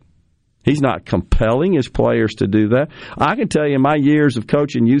do that? He's not compelling his players to do that. I can tell you in my years of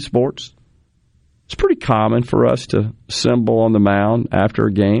coaching youth sports, it's pretty common for us to assemble on the mound after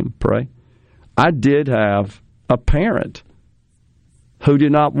a game, pray. I did have a parent who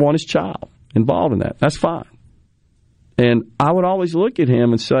did not want his child involved in that. That's fine. And I would always look at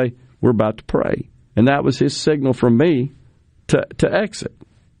him and say, we're about to pray. And that was his signal from me to exit,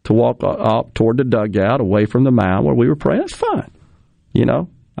 to walk up toward the dugout, away from the mound where we were praying. That's fine. You know,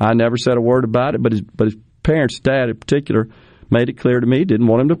 I never said a word about it, but his parents' dad in particular made it clear to me he didn't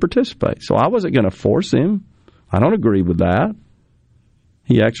want him to participate. So I wasn't going to force him. I don't agree with that.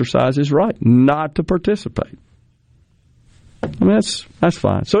 He exercised his right not to participate. I mean, that's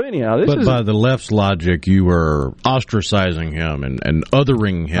fine. So anyhow, by the left's logic, you were ostracizing him and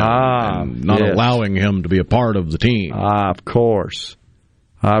othering him and not allowing him to be a part of the team. Of course.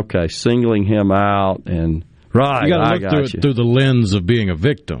 Okay, singling him out and right. You got to look through the lens of being a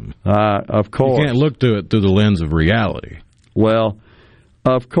victim. Of course, you can't look through it through the lens of reality. Well,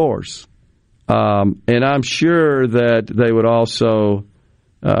 of course, and I'm sure that they would also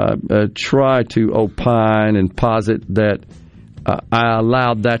try to opine and posit that I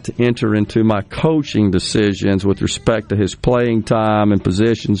allowed that to enter into my coaching decisions with respect to his playing time and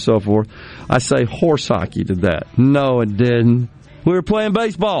position and so forth. I say horse hockey to that. No, it didn't. We were playing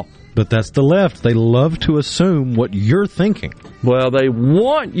baseball. But that's the left. They love to assume what you're thinking. Well, they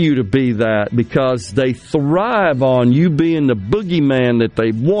want you to be that because they thrive on you being the boogeyman that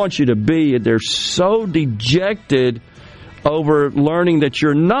they want you to be. They're so dejected over learning that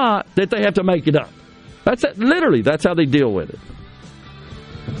you're not that they have to make it up. That's how they deal with it.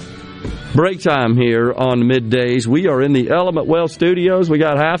 Break time here on Middays. We are in the Element Well Studios. We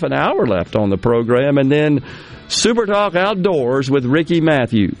got half an hour left on the program, and then SuperTalk Outdoors with Ricky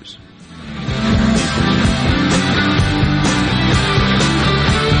Matthews.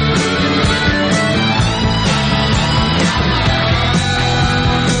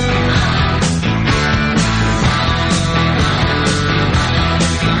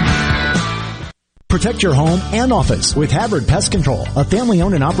 Protect your home and office with Havard Pest Control, a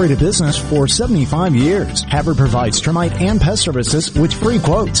family-owned and operated business for 75 years. Havard provides termite and pest services with free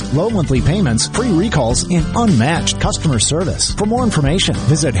quotes, low monthly payments, free recalls, and unmatched customer service. For more information,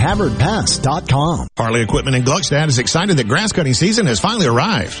 visit HavardPest.com. Harley Equipment in Gluckstadt is excited that grass cutting season has finally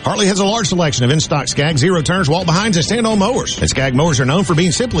arrived. Harley has a large selection of in-stock Skag zero-turns, walk-behinds, and stand-on mowers. And Skag mowers are known for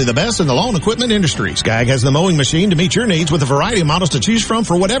being simply the best in the lawn equipment industry. Skag has the mowing machine to meet your needs with a variety of models to choose from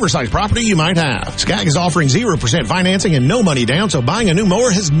for whatever size property you might have. Skag is offering 0% financing and no money down, so buying a new mower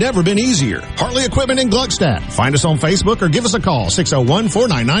has never been easier. Harley Equipment in Gluckstadt. Find us on Facebook or give us a call,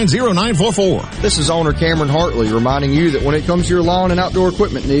 601-499-0944. This is owner Cameron Hartley reminding you that when it comes to your lawn and outdoor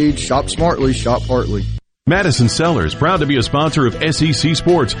equipment needs, shop smartly, shop Hartley. Madison Cellars, proud to be a sponsor of SEC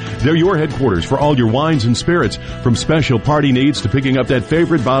Sports. They're your headquarters for all your wines and spirits. From special party needs to picking up that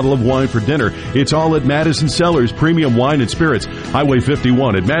favorite bottle of wine for dinner, it's all at Madison Cellars Premium Wine and Spirits, Highway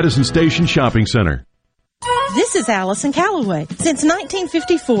 51 at Madison Station Shopping Center. This is Allison Callaway. Since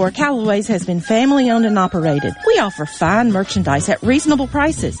 1954, Callaway's has been family-owned and operated. We offer fine merchandise at reasonable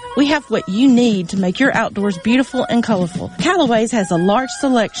prices. We have what you need to make your outdoors beautiful and colorful. Callaway's has a large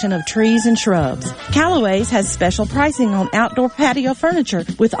selection of trees and shrubs. Callaway's has special pricing on outdoor patio furniture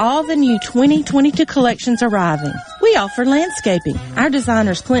with all the new 2022 collections arriving. We offer landscaping. Our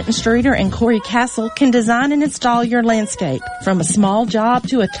designers Clinton Streeter and Corey Castle can design and install your landscape from a small job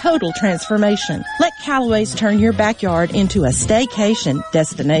to a total transformation. Let Callaway's turn your backyard into a staycation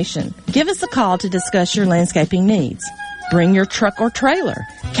destination. Give us a call to discuss your landscaping needs. Bring your truck or trailer.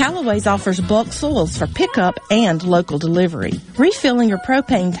 Callaway's offers bulk soils for pickup and local delivery. Refilling your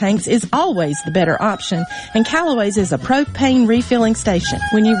propane tanks is always the better option, and Callaway's is a propane refilling station.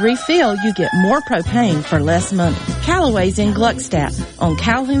 When you refill, you get more propane for less money. Callaway's in Gluckstadt on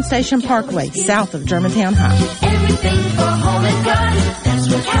Calhoun Station Parkway, south of Germantown High. Everything for home and garden,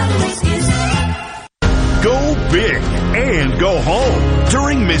 that's what Callaway's is. Go big and go home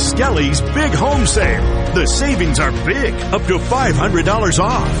during Miss Skelly's Big Home Sale. The savings are big, up to $500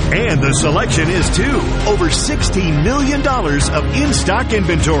 off. And the selection is too. Over $16 million of in-stock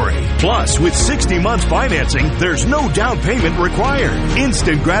inventory. Plus, with 60 months financing, there's no down payment required.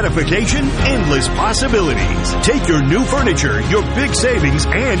 Instant gratification, endless possibilities. Take your new furniture, your big savings,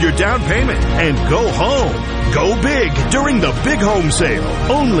 and your down payment, and go home. Go big during the Big Home Sale.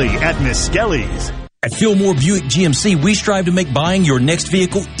 Only at Miss Skelly's. At Fillmore Buick GMC, we strive to make buying your next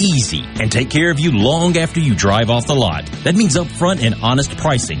vehicle easy and take care of you long after you drive off the lot. That means upfront and honest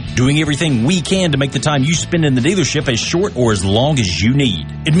pricing, doing everything we can to make the time you spend in the dealership as short or as long as you need.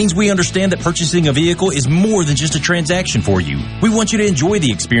 It means we understand that purchasing a vehicle is more than just a transaction for you. We want you to enjoy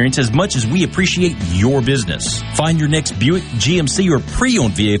the experience as much as we appreciate your business. Find your next Buick, GMC, or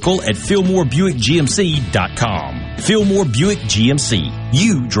pre-owned vehicle at FillmoreBuickGMC.com. Fillmore Buick GMC.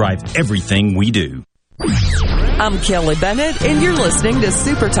 You drive everything we do. I'm Kelly Bennett, and you're listening to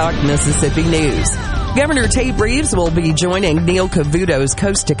SuperTalk Mississippi News. Governor Tate Reeves will be joining Neil Cavuto's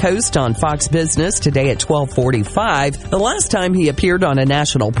Coast to Coast on Fox Business today at 12:45. The last time he appeared on a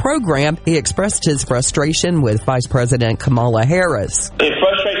national program, he expressed his frustration with Vice President Kamala Harris. It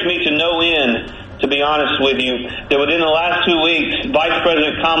frustrates me to no end, to be honest with you, that within the last 2 weeks, Vice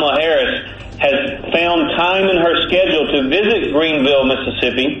President Kamala Harris has found time in her schedule to visit Greenville,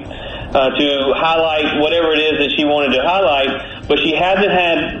 Mississippi, to highlight whatever it is that she wanted to highlight, but she hasn't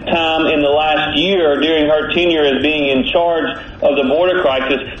had time in the last year during her tenure as being in charge of the border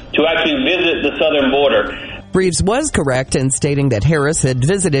crisis to actually visit the southern border. Reeves was correct in stating that Harris had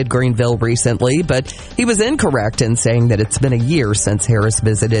visited Greenville recently, but he was incorrect in saying that it's been a year since Harris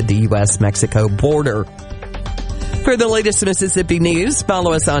visited the U.S.-Mexico border. For the latest Mississippi news,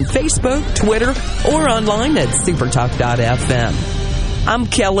 follow us on Facebook, Twitter, or online at supertalk.fm. I'm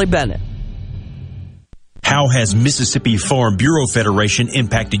Kelly Bennett. How has Mississippi Farm Bureau Federation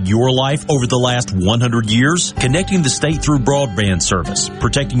impacted your life over the last 100 years? Connecting the state through broadband service,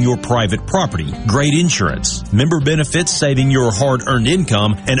 protecting your private property, great insurance, member benefits, saving your hard-earned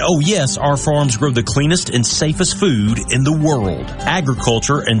income, and oh yes, our farms grow the cleanest and safest food in the world.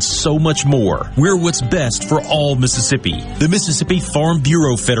 Agriculture and so much more. We're what's best for all Mississippi. The Mississippi Farm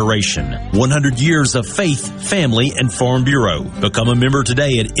Bureau Federation. 100 years of faith, family, and Farm Bureau. Become a member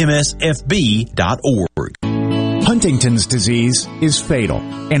today at msfb.org. Huntington's disease is fatal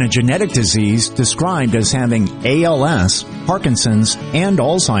and a genetic disease described as having ALS, Parkinson's, and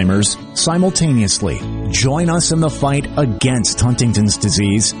Alzheimer's simultaneously. Join us in the fight against Huntington's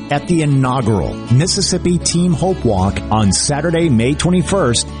disease at the inaugural Mississippi Team Hope Walk on Saturday, May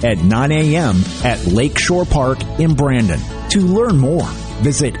 21st at 9 a.m. at Lakeshore Park in Brandon. To learn more,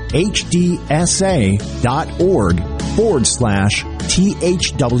 visit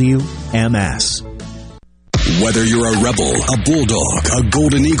hdsa.org/THWMS. Whether you're a Rebel, a Bulldog, a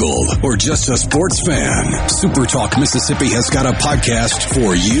Golden Eagle, or just a sports fan, SuperTalk Mississippi has got a podcast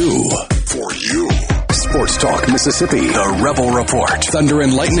for you. For you. Sports Talk Mississippi, the Rebel Report, Thunder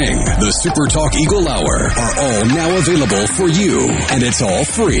and Lightning, the SuperTalk Eagle Hour are all now available for you. And it's all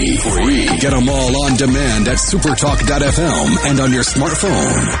free. Get them all on demand at supertalk.fm and on your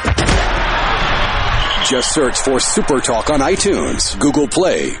smartphone. Just search for SuperTalk on iTunes, Google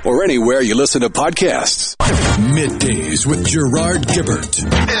Play, or anywhere you listen to podcasts. Middays with Gerard Gibert.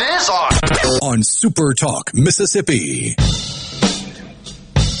 It is on SuperTalk Mississippi.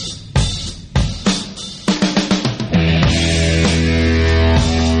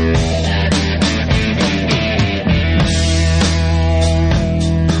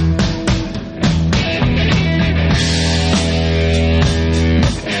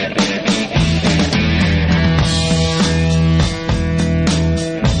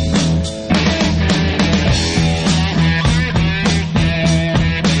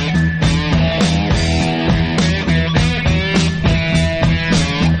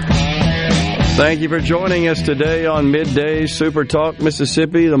 Thank you for joining us today on Middays Super Talk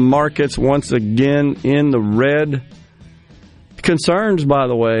Mississippi. The market's once again in the red. Concerns, by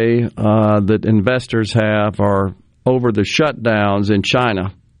the way, that investors have are over the shutdowns in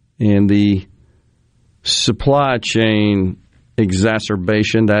China and the supply chain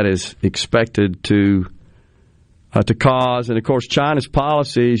exacerbation that is expected to cause. And, of course, China's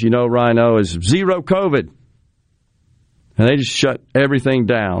policies, Rhino, is zero COVID. And they just shut everything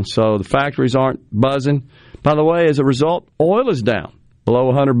down. So the factories aren't buzzing. By the way, as a result, oil is down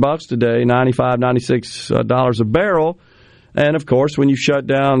below $100 today, $95, $96 a barrel. And, of course, when you shut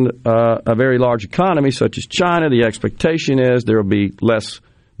down a very large economy such as China, the expectation is there will be less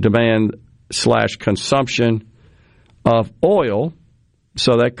demand/consumption of oil.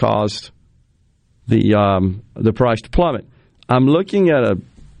 So that caused the price to plummet. I'm looking at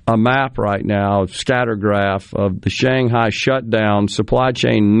a map right now, a scatter graph of the Shanghai shutdown, supply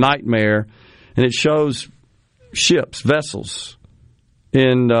chain nightmare, and it shows ships, vessels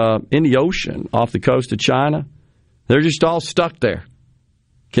in the ocean off the coast of China. They're just all stuck there.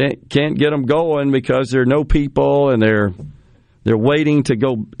 Can't get them going because there are no people, and they're waiting to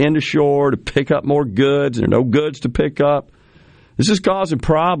go into shore to pick up more goods. There are no goods to pick up. This is causing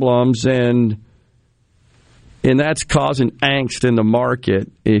problems, and that's causing angst in the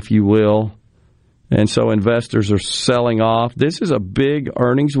market, if you will. And so investors are selling off. This is a big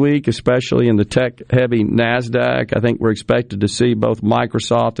earnings week, especially in the tech-heavy NASDAQ. I think we're expected to see both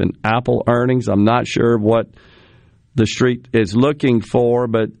Microsoft and Apple earnings. I'm not sure what the street is looking for,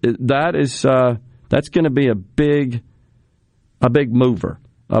 but that's going to be a big mover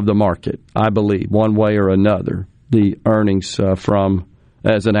of the market, I believe, one way or another. The earnings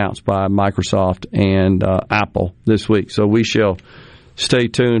as announced by Microsoft and Apple this week. So we shall stay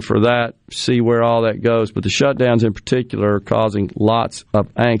tuned for that, see where all that goes. But the shutdowns in particular are causing lots of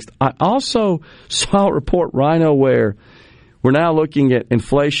angst. I also saw a report, Rhino, where we're now looking at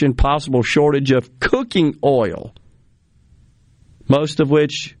inflation, possible shortage of cooking oil, most of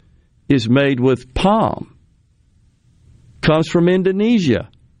which is made with palm, comes from Indonesia.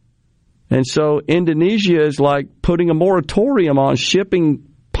 And so Indonesia is like putting a moratorium on shipping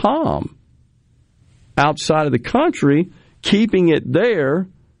palm outside of the country, keeping it there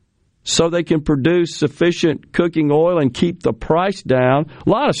so they can produce sufficient cooking oil and keep the price down. A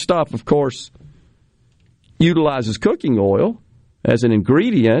lot of stuff, of course, utilizes cooking oil as an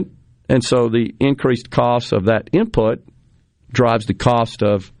ingredient, and so the increased cost of that input drives the cost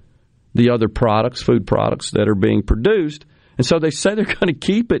of the other products, food products that are being produced. And so they say they're going to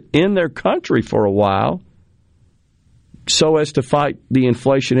keep it in their country for a while so as to fight the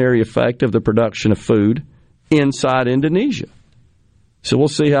inflationary effect of the production of food inside Indonesia. So we'll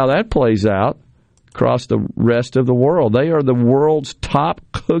see how that plays out across the rest of the world. They are the world's top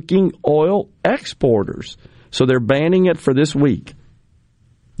cooking oil exporters. So they're banning it for this week.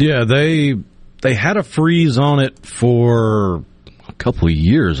 Yeah, they had a freeze on it for a couple of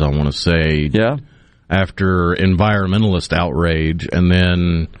years, I want to say. Yeah. After environmentalist outrage, and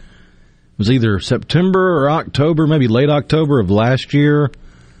then it was either September or October, maybe late October of last year,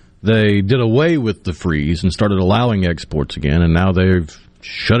 they did away with the freeze and started allowing exports again, and now they've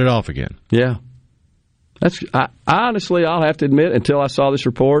shut it off again. Yeah. Honestly, I'll have to admit, until I saw this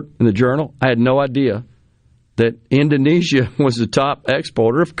report in the Journal, I had no idea that Indonesia was the top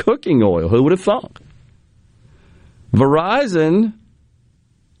exporter of cooking oil. Who would have thought? Verizon,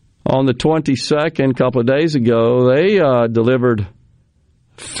 on the 22nd, a couple of days ago, they delivered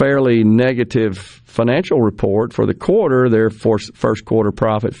fairly negative financial report for the quarter. Their first quarter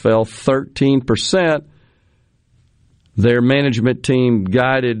profit fell 13%. Their management team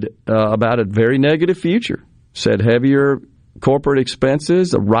guided about a very negative future, said heavier corporate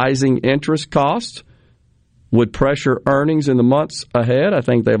expenses, a rising interest cost would pressure earnings in the months ahead. I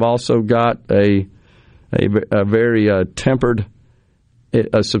think they've also got a very tempered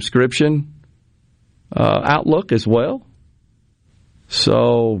subscription outlook as well.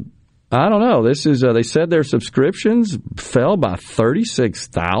 So I don't know. This is they said their subscriptions fell by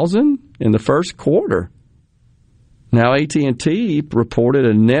 36,000 in the first quarter. Now AT&T reported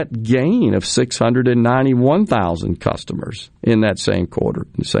a net gain of 691,000 customers in that same quarter,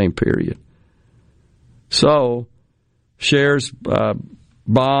 in the same period. So shares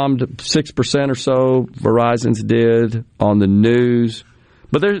bombed 6% or so. Verizon's did on the news.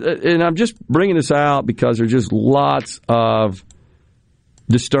 But and I'm just bringing this out because there's just lots of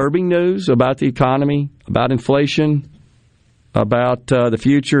disturbing news about the economy, about inflation, about the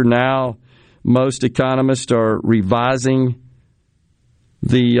future. Now, most economists are revising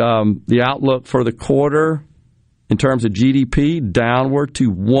the outlook for the quarter in terms of GDP downward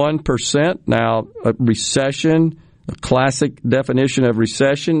to 1%. Now, a recession, a classic definition of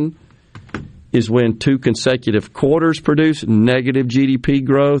recession, is when two consecutive quarters produce negative GDP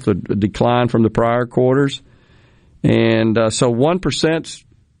growth, a decline from the prior quarters. And so 1%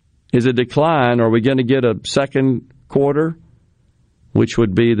 is a decline. Are we going to get a second quarter, which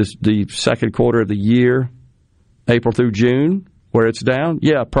would be the second quarter of the year, April through June, where it's down?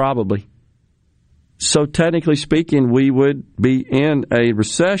 Yeah, probably. So technically speaking, we would be in a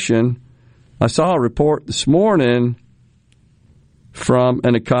recession. I saw a report this morning from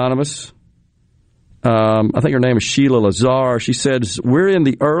an economist. I think her name is Sheila Lazar. She says, we're in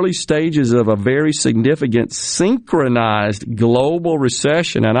the early stages of a very significant synchronized global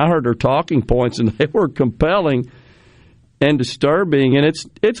recession. And I heard her talking points, and they were compelling. and disturbing, and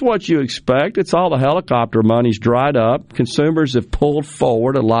it's what you expect. It's all the helicopter money's dried up. Consumers have pulled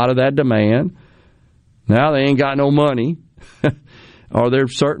forward a lot of that demand. Now they ain't got no money, or they're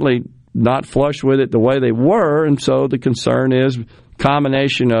certainly not flush with it the way they were, and so the concern is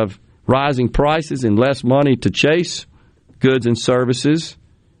combination of rising prices and less money to chase goods and services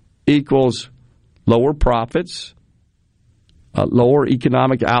equals lower profits, lower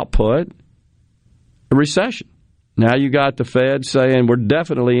economic output, a recession. Now you got the Fed saying we're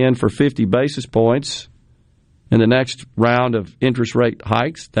definitely in for 50 basis points in the next round of interest rate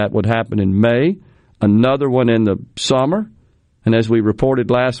hikes. That would happen in May. Another one in the summer. And as we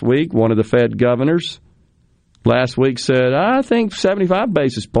reported last week, one of the Fed governors last week said, I think 75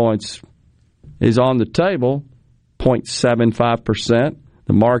 basis points is on the table, 0.75%.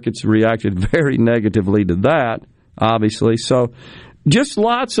 The markets reacted very negatively to that, obviously. So just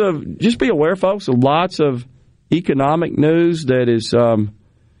be aware, folks, of lots of economic news that is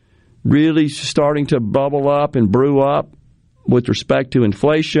really starting to bubble up and brew up with respect to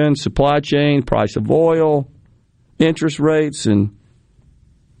inflation, supply chain, price of oil, interest rates, and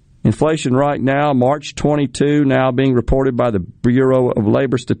inflation right now, March 22, now being reported by the Bureau of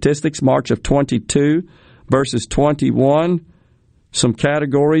Labor Statistics, March of 22 versus 21. Some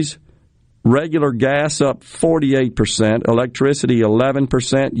categories: regular gas up 48%, electricity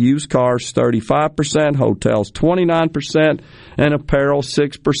 11%, used cars 35%, hotels 29%, and apparel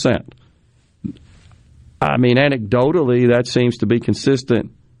 6%. I mean, anecdotally, that seems to be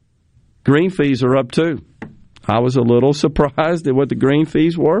consistent. Green fees are up too. I was a little surprised at what the green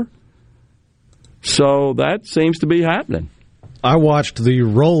fees were. So that seems to be happening. I watched the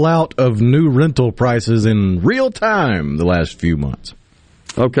rollout of new rental prices in real time the last few months.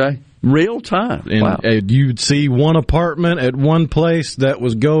 Okay. Real time. And wow. You'd see one apartment at one place that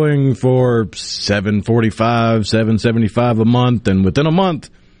was going for $745, $775 a month, and within a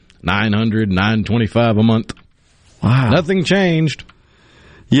month, $900, $925 a month. Wow. Nothing changed.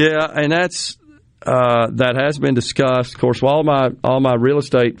 Yeah, and that has been discussed. Of course, all my real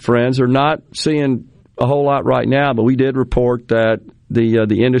estate friends are not seeing a whole lot right now, but we did report that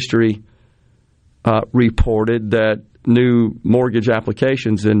the industry reported that new mortgage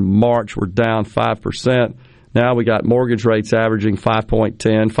applications in March were down 5%. Now we got mortgage rates averaging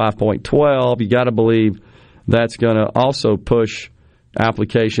 5.10, 5.12. You got to believe that's going to also push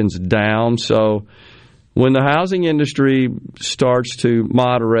applications down. So when the housing industry starts to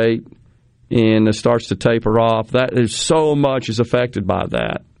moderate and starts to taper off, that is so much is affected by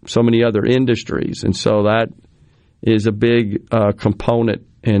that. So many other industries, and so that is a big component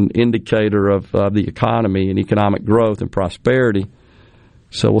and indicator of the economy and economic growth and prosperity.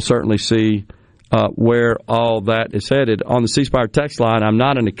 So we'll certainly see where all that is headed. On the C Spire text line, I'm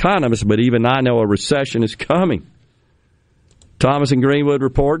not an economist, but even I know a recession is coming. Thomas in Greenwood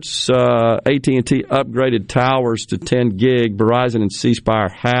reports AT&T upgraded towers to 10 gig. Verizon and C Spire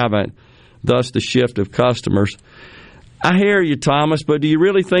haven't, thus the shift of customers. I hear you, Thomas, but do you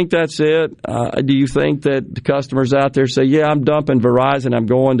really think that's it? Do you think that the customers out there say, yeah, I'm dumping Verizon, I'm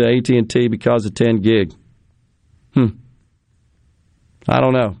going to AT&T because of 10 gig? I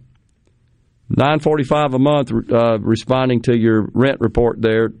don't know. $945 a month, responding to your rent report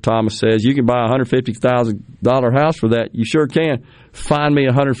there, Thomas says. You can buy a $150,000 house for that. You sure can. Find me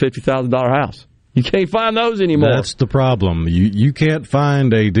a $150,000 house. You can't find those anymore. That's the problem. You can't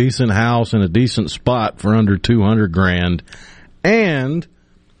find a decent house in a decent spot for under $200,000. And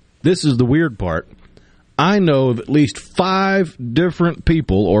this is the weird part. I know of at least 5 different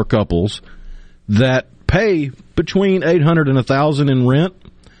people or couples that pay between $800 and $1,000 in rent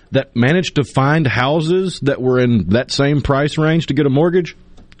that managed to find houses that were in that same price range to get a mortgage,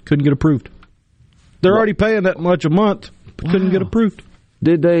 couldn't get approved. They're already paying that much a month, but couldn't get approved.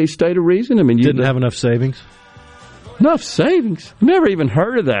 Did they state a reason? I mean, you didn't have enough savings. Enough savings? Never even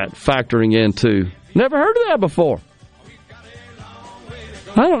heard of that factoring into. Never heard of that before.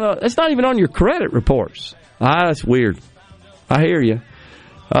 I don't know. It's not even on your credit reports. That's weird. I hear you.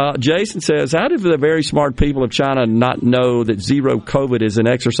 Jason says, how did the very smart people of China not know that zero COVID is an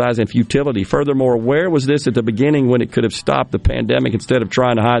exercise in futility? Furthermore, where was this at the beginning when it could have stopped the pandemic instead of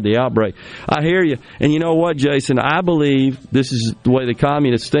trying to hide the outbreak? I hear you. And you know what, Jason? I believe this is the way the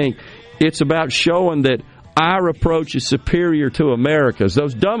communists think. It's about showing that our approach is superior to America's.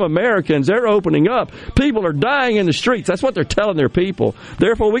 Those dumb Americans, they're opening up. People are dying in the streets. That's what they're telling their people.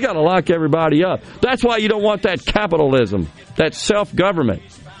 Therefore, we got to lock everybody up. That's why you don't want that capitalism, that self-government.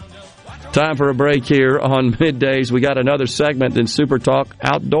 Time for a break here on Middays. We got another segment in SuperTalk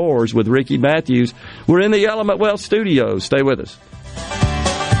Outdoors with Ricky Matthews. We're in the Element Wealth Studios. Stay with us.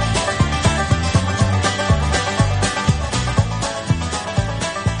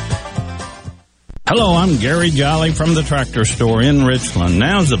 Hello, I'm Gary Jolly from the Tractor Store in Richland.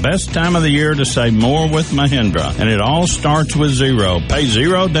 Now's the best time of the year to save more with Mahindra, and it all starts with zero. Pay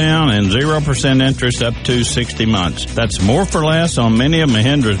zero down and 0% interest up to 60 months. That's more for less on many of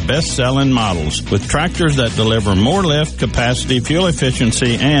Mahindra's best-selling models, with tractors that deliver more lift, capacity, fuel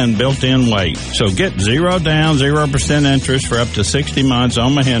efficiency, and built-in weight. So get zero down, 0% interest for up to 60 months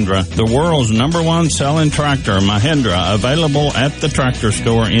on Mahindra, the world's #1 selling tractor, Mahindra, available at the Tractor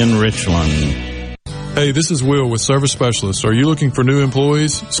Store in Richland. Hey, this is Will with Service Specialists. Are you looking for new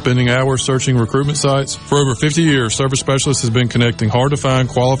employees, spending hours searching recruitment sites? For over 50 years, Service Specialists has been connecting hard-to-find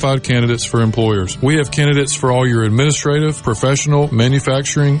qualified candidates for employers. We have candidates for all your administrative, professional,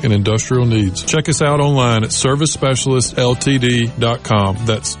 manufacturing, and industrial needs. Check us out online at ServiceSpecialistLTD.com.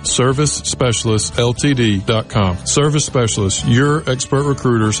 That's ServiceSpecialistLTD.com. Service Specialists, your expert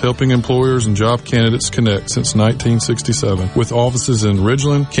recruiters helping employers and job candidates connect since 1967, with offices in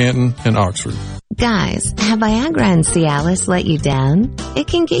Ridgeland, Canton, and Oxford. Guys, have Viagra and Cialis let you down? It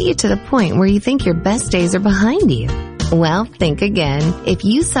can get you to the point where you think your best days are behind you. Well, think again. If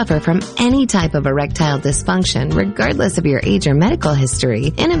you suffer from any type of erectile dysfunction, regardless of your age or medical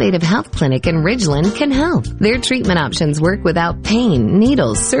history, Innovative Health Clinic in Ridgeland can help. Their treatment options work without pain,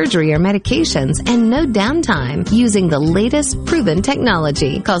 needles, surgery, or medications, and no downtime, using the latest proven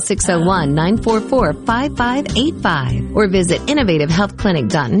technology. Call 601-944-5585 or visit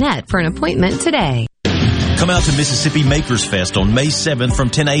innovativehealthclinic.net for an appointment today. Come out to Mississippi Makers Fest on May 7th from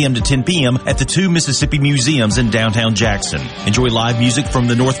 10 a.m. to 10 p.m. at the 2 Mississippi Museums in downtown Jackson. Enjoy live music from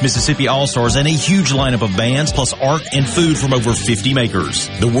the North Mississippi All-Stars and a huge lineup of bands, plus art and food from over 50 makers.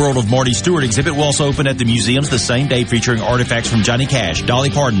 The World of Marty Stewart exhibit will also open at the museums the same day, featuring artifacts from Johnny Cash,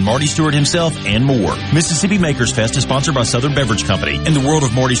 Dolly Parton, Marty Stewart himself, and more. Mississippi Makers Fest is sponsored by Southern Beverage Company, and the World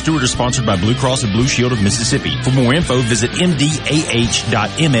of Marty Stewart is sponsored by Blue Cross and Blue Shield of Mississippi. For more info, visit mdah.ms.gov.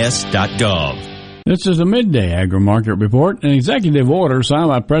 This is a midday agri-market report. An executive order signed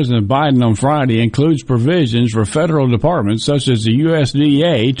by President Biden on Friday includes provisions for federal departments such as the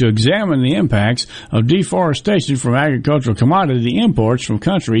USDA to examine the impacts of deforestation from agricultural commodity imports from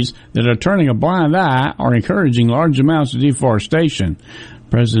countries that are turning a blind eye or encouraging large amounts of deforestation.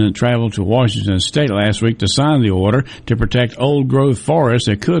 The President traveled to Washington State last week to sign the order to protect old-growth forests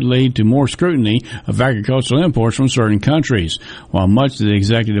that could lead to more scrutiny of agricultural imports from certain countries. While much of the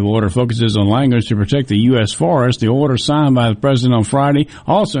executive order focuses on language to protect the U.S. forest, the order signed by the President on Friday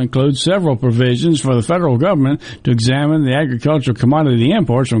also includes several provisions for the federal government to examine the agricultural commodity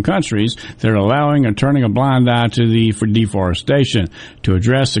imports from countries that are allowing or turning a blind eye to for deforestation. To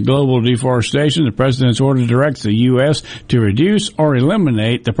address the global deforestation, the President's order directs the U.S. to reduce or eliminate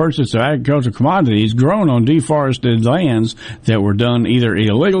the purchase of agricultural commodities grown on deforested lands that were done either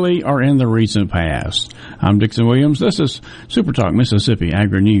illegally or in the recent past. I'm Dixon Williams. This is SuperTalk Mississippi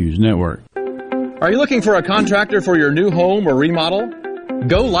Agri-News Network. Are you looking for a contractor for your new home or remodel?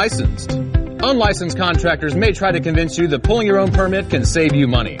 Go licensed. Unlicensed contractors may try to convince you that pulling your own permit can save you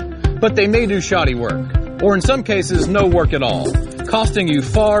money, but they may do shoddy work, or in some cases no work at all, costing you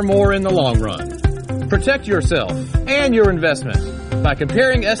far more in the long run. Protect yourself and your investment by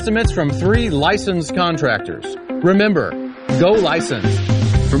comparing estimates from 3 licensed contractors. Remember, go licensed.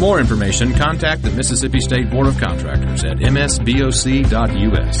 For more information, contact the Mississippi State Board of Contractors at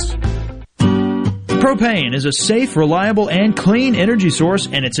msboc.us. Propane is a safe, reliable, and clean energy source,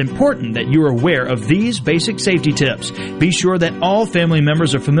 and it's important that you are aware of these basic safety tips. Be sure that all family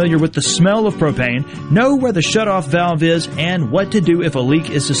members are familiar with the smell of propane, know where the shutoff valve is, and what to do if a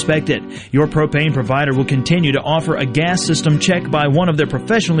leak is suspected. Your propane provider will continue to offer a gas system check by one of their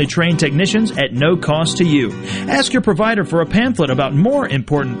professionally trained technicians at no cost to you. Ask your provider for a pamphlet about more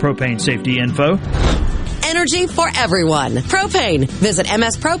important propane safety info. Energy for everyone. Propane. Visit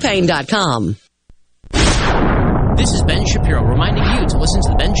mspropane.com. This is Ben Shapiro reminding you to listen to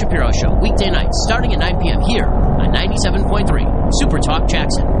The Ben Shapiro Show weekday nights starting at 9 p.m. here on 97.3 Super Talk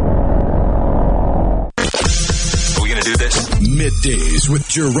Jackson. Are we going to do this? Middays with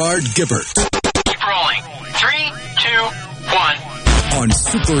Gerard Gibert. Keep rolling. 3, 2, 1. On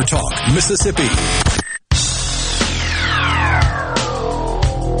Super Talk Mississippi.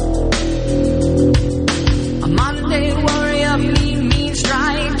 A Monday warrior, mean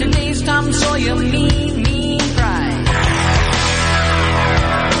strike. Today's Tom Sawyer, mean pride.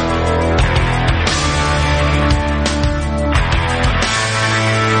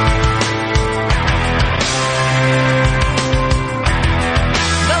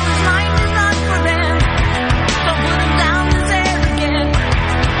 Though his mind is not for them, don't put him down as arrogant.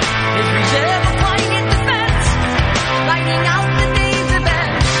 His reserve of quiet defense, lighting out the day's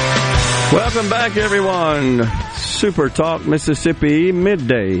event. Welcome back, everyone. Super Talk Mississippi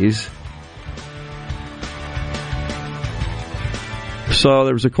Middays. So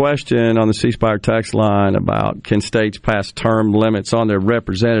there was a question on the C Spire text line about can states pass term limits on their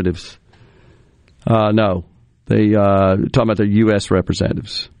representatives? No. They talking about their U.S.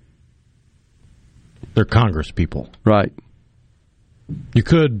 representatives. They're Congress people. Right. You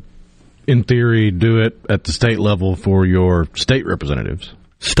could, in theory, do it at the state level for your state representatives.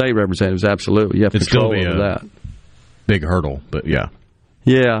 State representatives, absolutely. You have It'd control still be over that. Big hurdle, but yeah.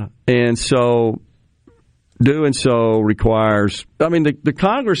 Yeah, and so doing so requires. I mean, the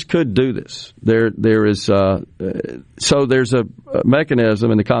Congress could do this. There is so there's a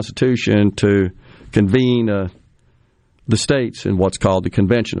mechanism in the Constitution to convene the states in what's called the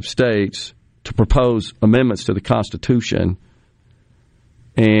Convention of States to propose amendments to the Constitution,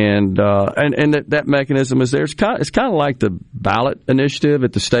 and that mechanism is there. It's kind of like the ballot initiative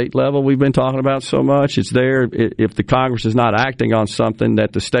at the state level we've been talking about so much. It's there if the Congress is not acting on something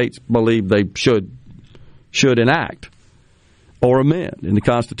that the states believe they should enact or amend in the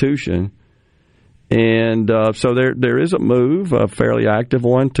Constitution. And so there is a move, a fairly active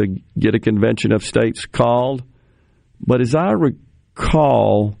one, to get a convention of states called. But as I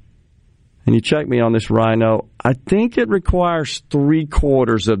recall, and you check me on this, Rhino, I think it requires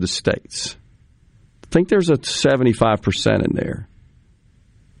 3/4 of the states. I think there's a 75% in there.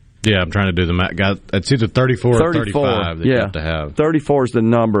 Yeah, I'm trying to do the math. It's either 34 or 35 that you have to have. 34 is the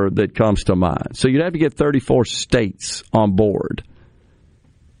number that comes to mind. So you'd have to get 34 states on board.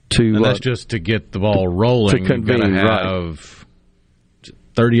 And that's just to get the ball rolling. To convene, you've got to have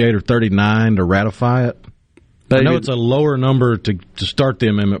 38 or 39 to ratify it. I know it's a lower number to start the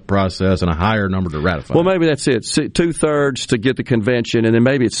amendment process and a higher number to ratify. Well, maybe that's it. 2/3 to get the convention, and then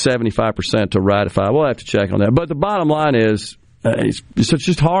maybe it's 75% to ratify. We'll have to check on that. But the bottom line is, it's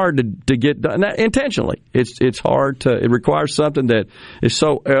just hard to get done intentionally. It's hard to. It requires something that is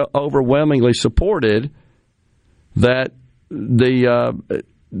so overwhelmingly supported that the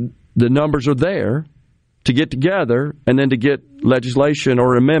numbers are there to get together and then to get legislation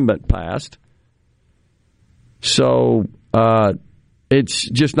or amendment passed. So it's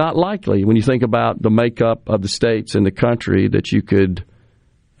just not likely when you think about the makeup of the states in the country that you could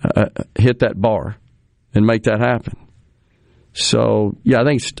hit that bar and make that happen. So, yeah,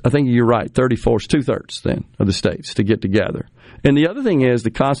 I think you're right. 34 is 2/3 then of the states to get together. And the other thing is the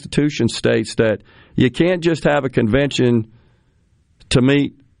Constitution states that you can't just have a convention to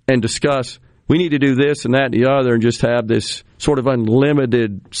meet and discuss, we need to do this and that and the other, and just have this sort of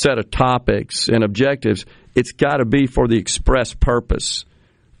unlimited set of topics and objectives. It's got to be for the express purpose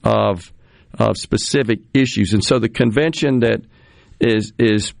of specific issues. And so the convention that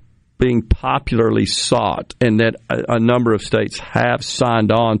is being popularly sought and that a number of states have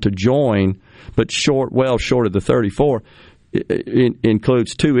signed on to join, but well short of the 34, it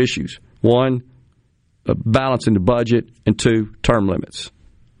includes two issues. One, balancing the budget, and two, term limits.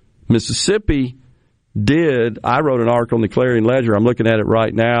 Mississippi I wrote an article in the Clarion Ledger. I'm looking at it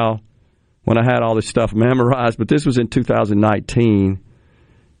right now when I had all this stuff memorized, but this was in 2019.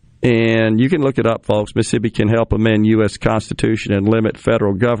 And you can look it up, folks. Mississippi can help amend U.S. Constitution and limit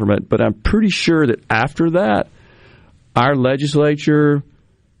federal government. But I'm pretty sure that after that, our legislature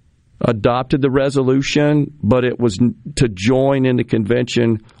adopted the resolution, but it was to join in the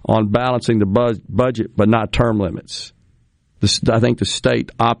convention on balancing the budget, but not term limits. I think the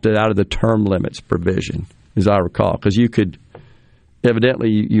state opted out of the term limits provision, as I recall, because you could evidently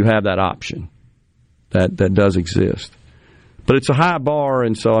you have that option that does exist. But it's a high bar,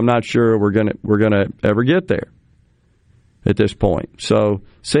 and so I'm not sure we're gonna ever get there at this point. So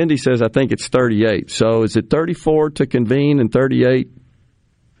Cindy says I think it's 38. So is it 34 to convene and 38?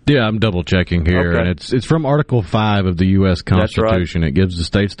 Yeah, I'm double checking here, and it's from Article 5 of the U.S. Constitution. It gives the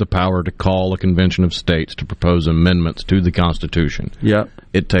states the power to call a convention of states to propose amendments to the Constitution. Yeah,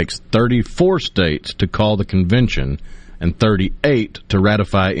 it takes 34 states to call the convention and 38 to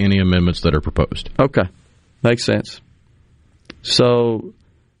ratify any amendments that are proposed. Okay, makes sense. So,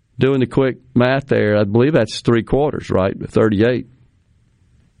 doing the quick math there, I believe that's 3/4, right? 38,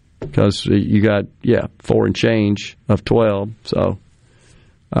 because you got 4 and change of 12. So.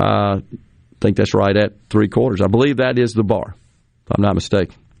 I think that's right at 3/4. I believe that is the bar, if I'm not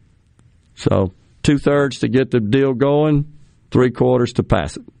mistaken. So 2/3 to get the deal going, 3/4 to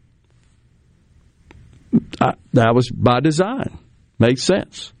pass it. That was by design. Makes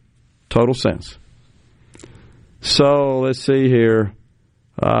sense. Total sense. So let's see here.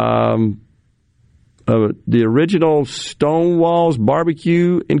 The original Stonewall's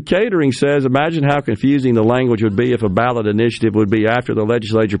Barbecue and Catering says, imagine how confusing the language would be if a ballot initiative would be after the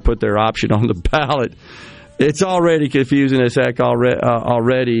legislature put their option on the ballot. It's already confusing as heck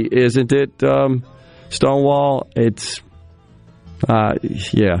already, isn't it, Stonewall?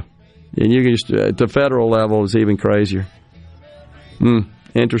 Yeah. And you can just, at the federal level, it's even crazier.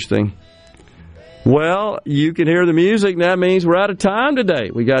 Interesting. Well, you can hear the music, and that means we're out of time today.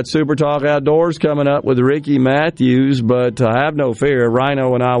 We got Super Talk Outdoors coming up with Ricky Matthews, but have no fear,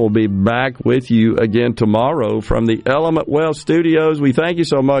 Rhino and I will be back with you again tomorrow from the Element Wealth Studios. We thank you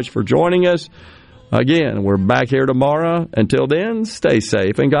so much for joining us. Again, we're back here tomorrow. Until then, stay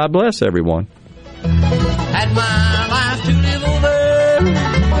safe, and God bless everyone. Had my life to live over,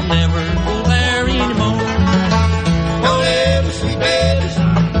 I'll never go there anymore. Roll every sweet baby's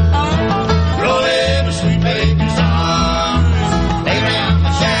arms, roll every sweet baby's arms. Lay down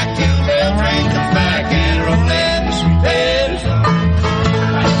my shack till the bell train comes back and roll every sweet baby's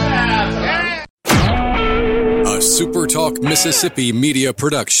arms. A SuperTalk Mississippi media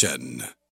production.